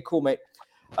 Okay, cool, mate.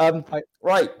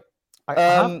 Right.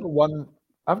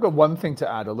 I've got one thing to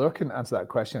add. Although I couldn't answer that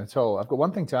question at all. I've got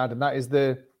one thing to add, and that is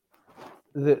the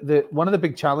one of the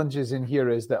big challenges in here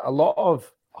is that a lot of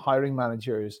hiring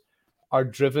managers are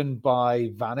driven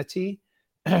by vanity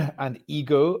and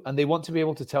ego, and they want to be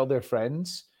able to tell their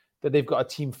friends that they've got a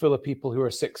team full of people who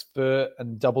are 6 foot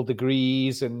and double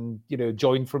degrees and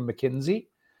joined from McKinsey.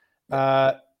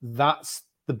 That's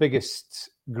the biggest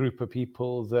group of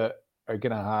people that are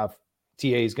going to have TA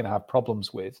is going to have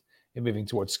problems with in moving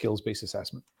towards skills-based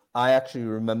assessment. I actually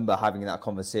remember having that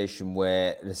conversation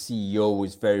where the CEO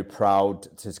was very proud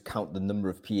to count the number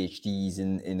of PhDs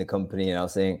in the company. And I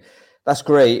was saying, that's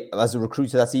great. As a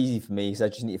recruiter, that's easy for me because I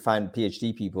just need to find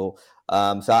PhD people.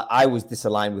 So I was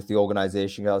disaligned with the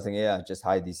organization. I was thinking, yeah, just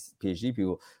hire these PhD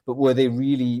people. But were they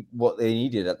really what they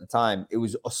needed at the time? It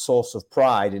was a source of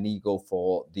pride and ego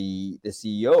for the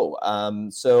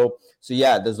CEO. So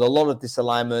yeah, there's a lot of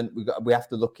disalignment. We have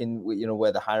to look in,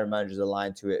 where the hiring managers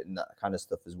align to it and that kind of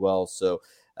stuff as well. So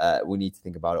we need to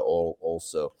think about it all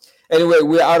also. Anyway,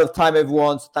 we're out of time,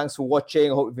 everyone. So thanks for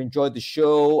watching. I hope you've enjoyed the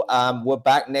show. We're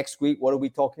back next week. What are we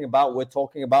talking about? We're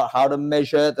talking about how to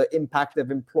measure the impact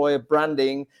of employer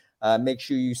branding. Make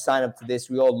sure you sign up to this.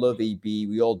 We all love EB.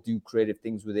 We all do creative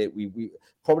things with it. We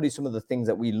probably some of the things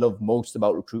that we love most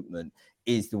about recruitment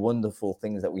is the wonderful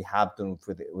things that we have done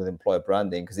with employer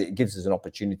branding, because it gives us an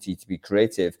opportunity to be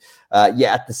creative.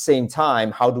 Yet at the same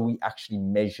time, how do we actually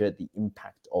measure the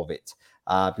impact of it?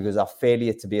 Because our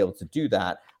failure to be able to do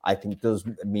that, I think, does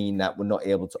mean that we're not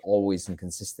able to always and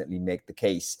consistently make the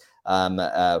case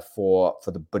for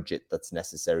the budget that's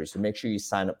necessary. So make sure you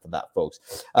sign up for that,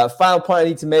 folks. Final point I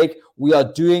need to make, we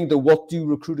are doing the What Do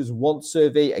Recruiters Want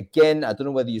survey again. I don't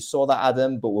know whether you saw that,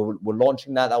 Adam, but we're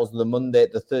launching that. That was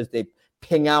the Thursday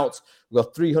ping out. We've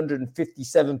got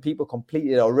 357 people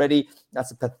completed already. That's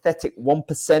a pathetic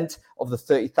 1% of the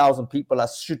 30,000 people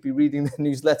that should be reading the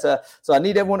newsletter. So I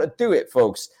need everyone to do it,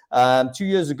 folks. 2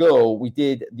 years ago, we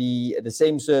did the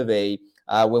same survey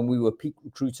when we were Peak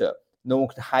Recruiter. No one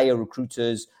could hire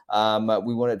recruiters.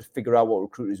 We wanted to figure out what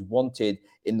recruiters wanted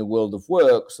in the world of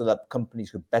work so that companies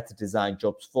could better design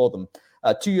jobs for them.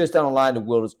 2 years down the line, the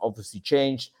world has obviously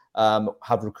changed.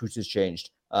 Have recruiters changed?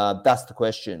 That's the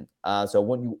question. So I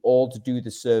want you all to do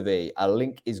the survey. A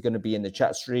link is going to be in the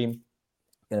chat stream.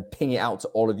 I'm going to ping it out to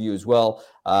all of you as well.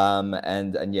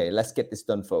 And yeah, let's get this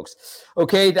done, folks.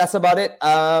 Okay, that's about it.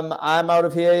 I'm out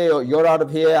of here. You're out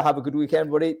of here. Have a good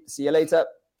weekend, buddy. See you later.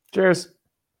 Cheers.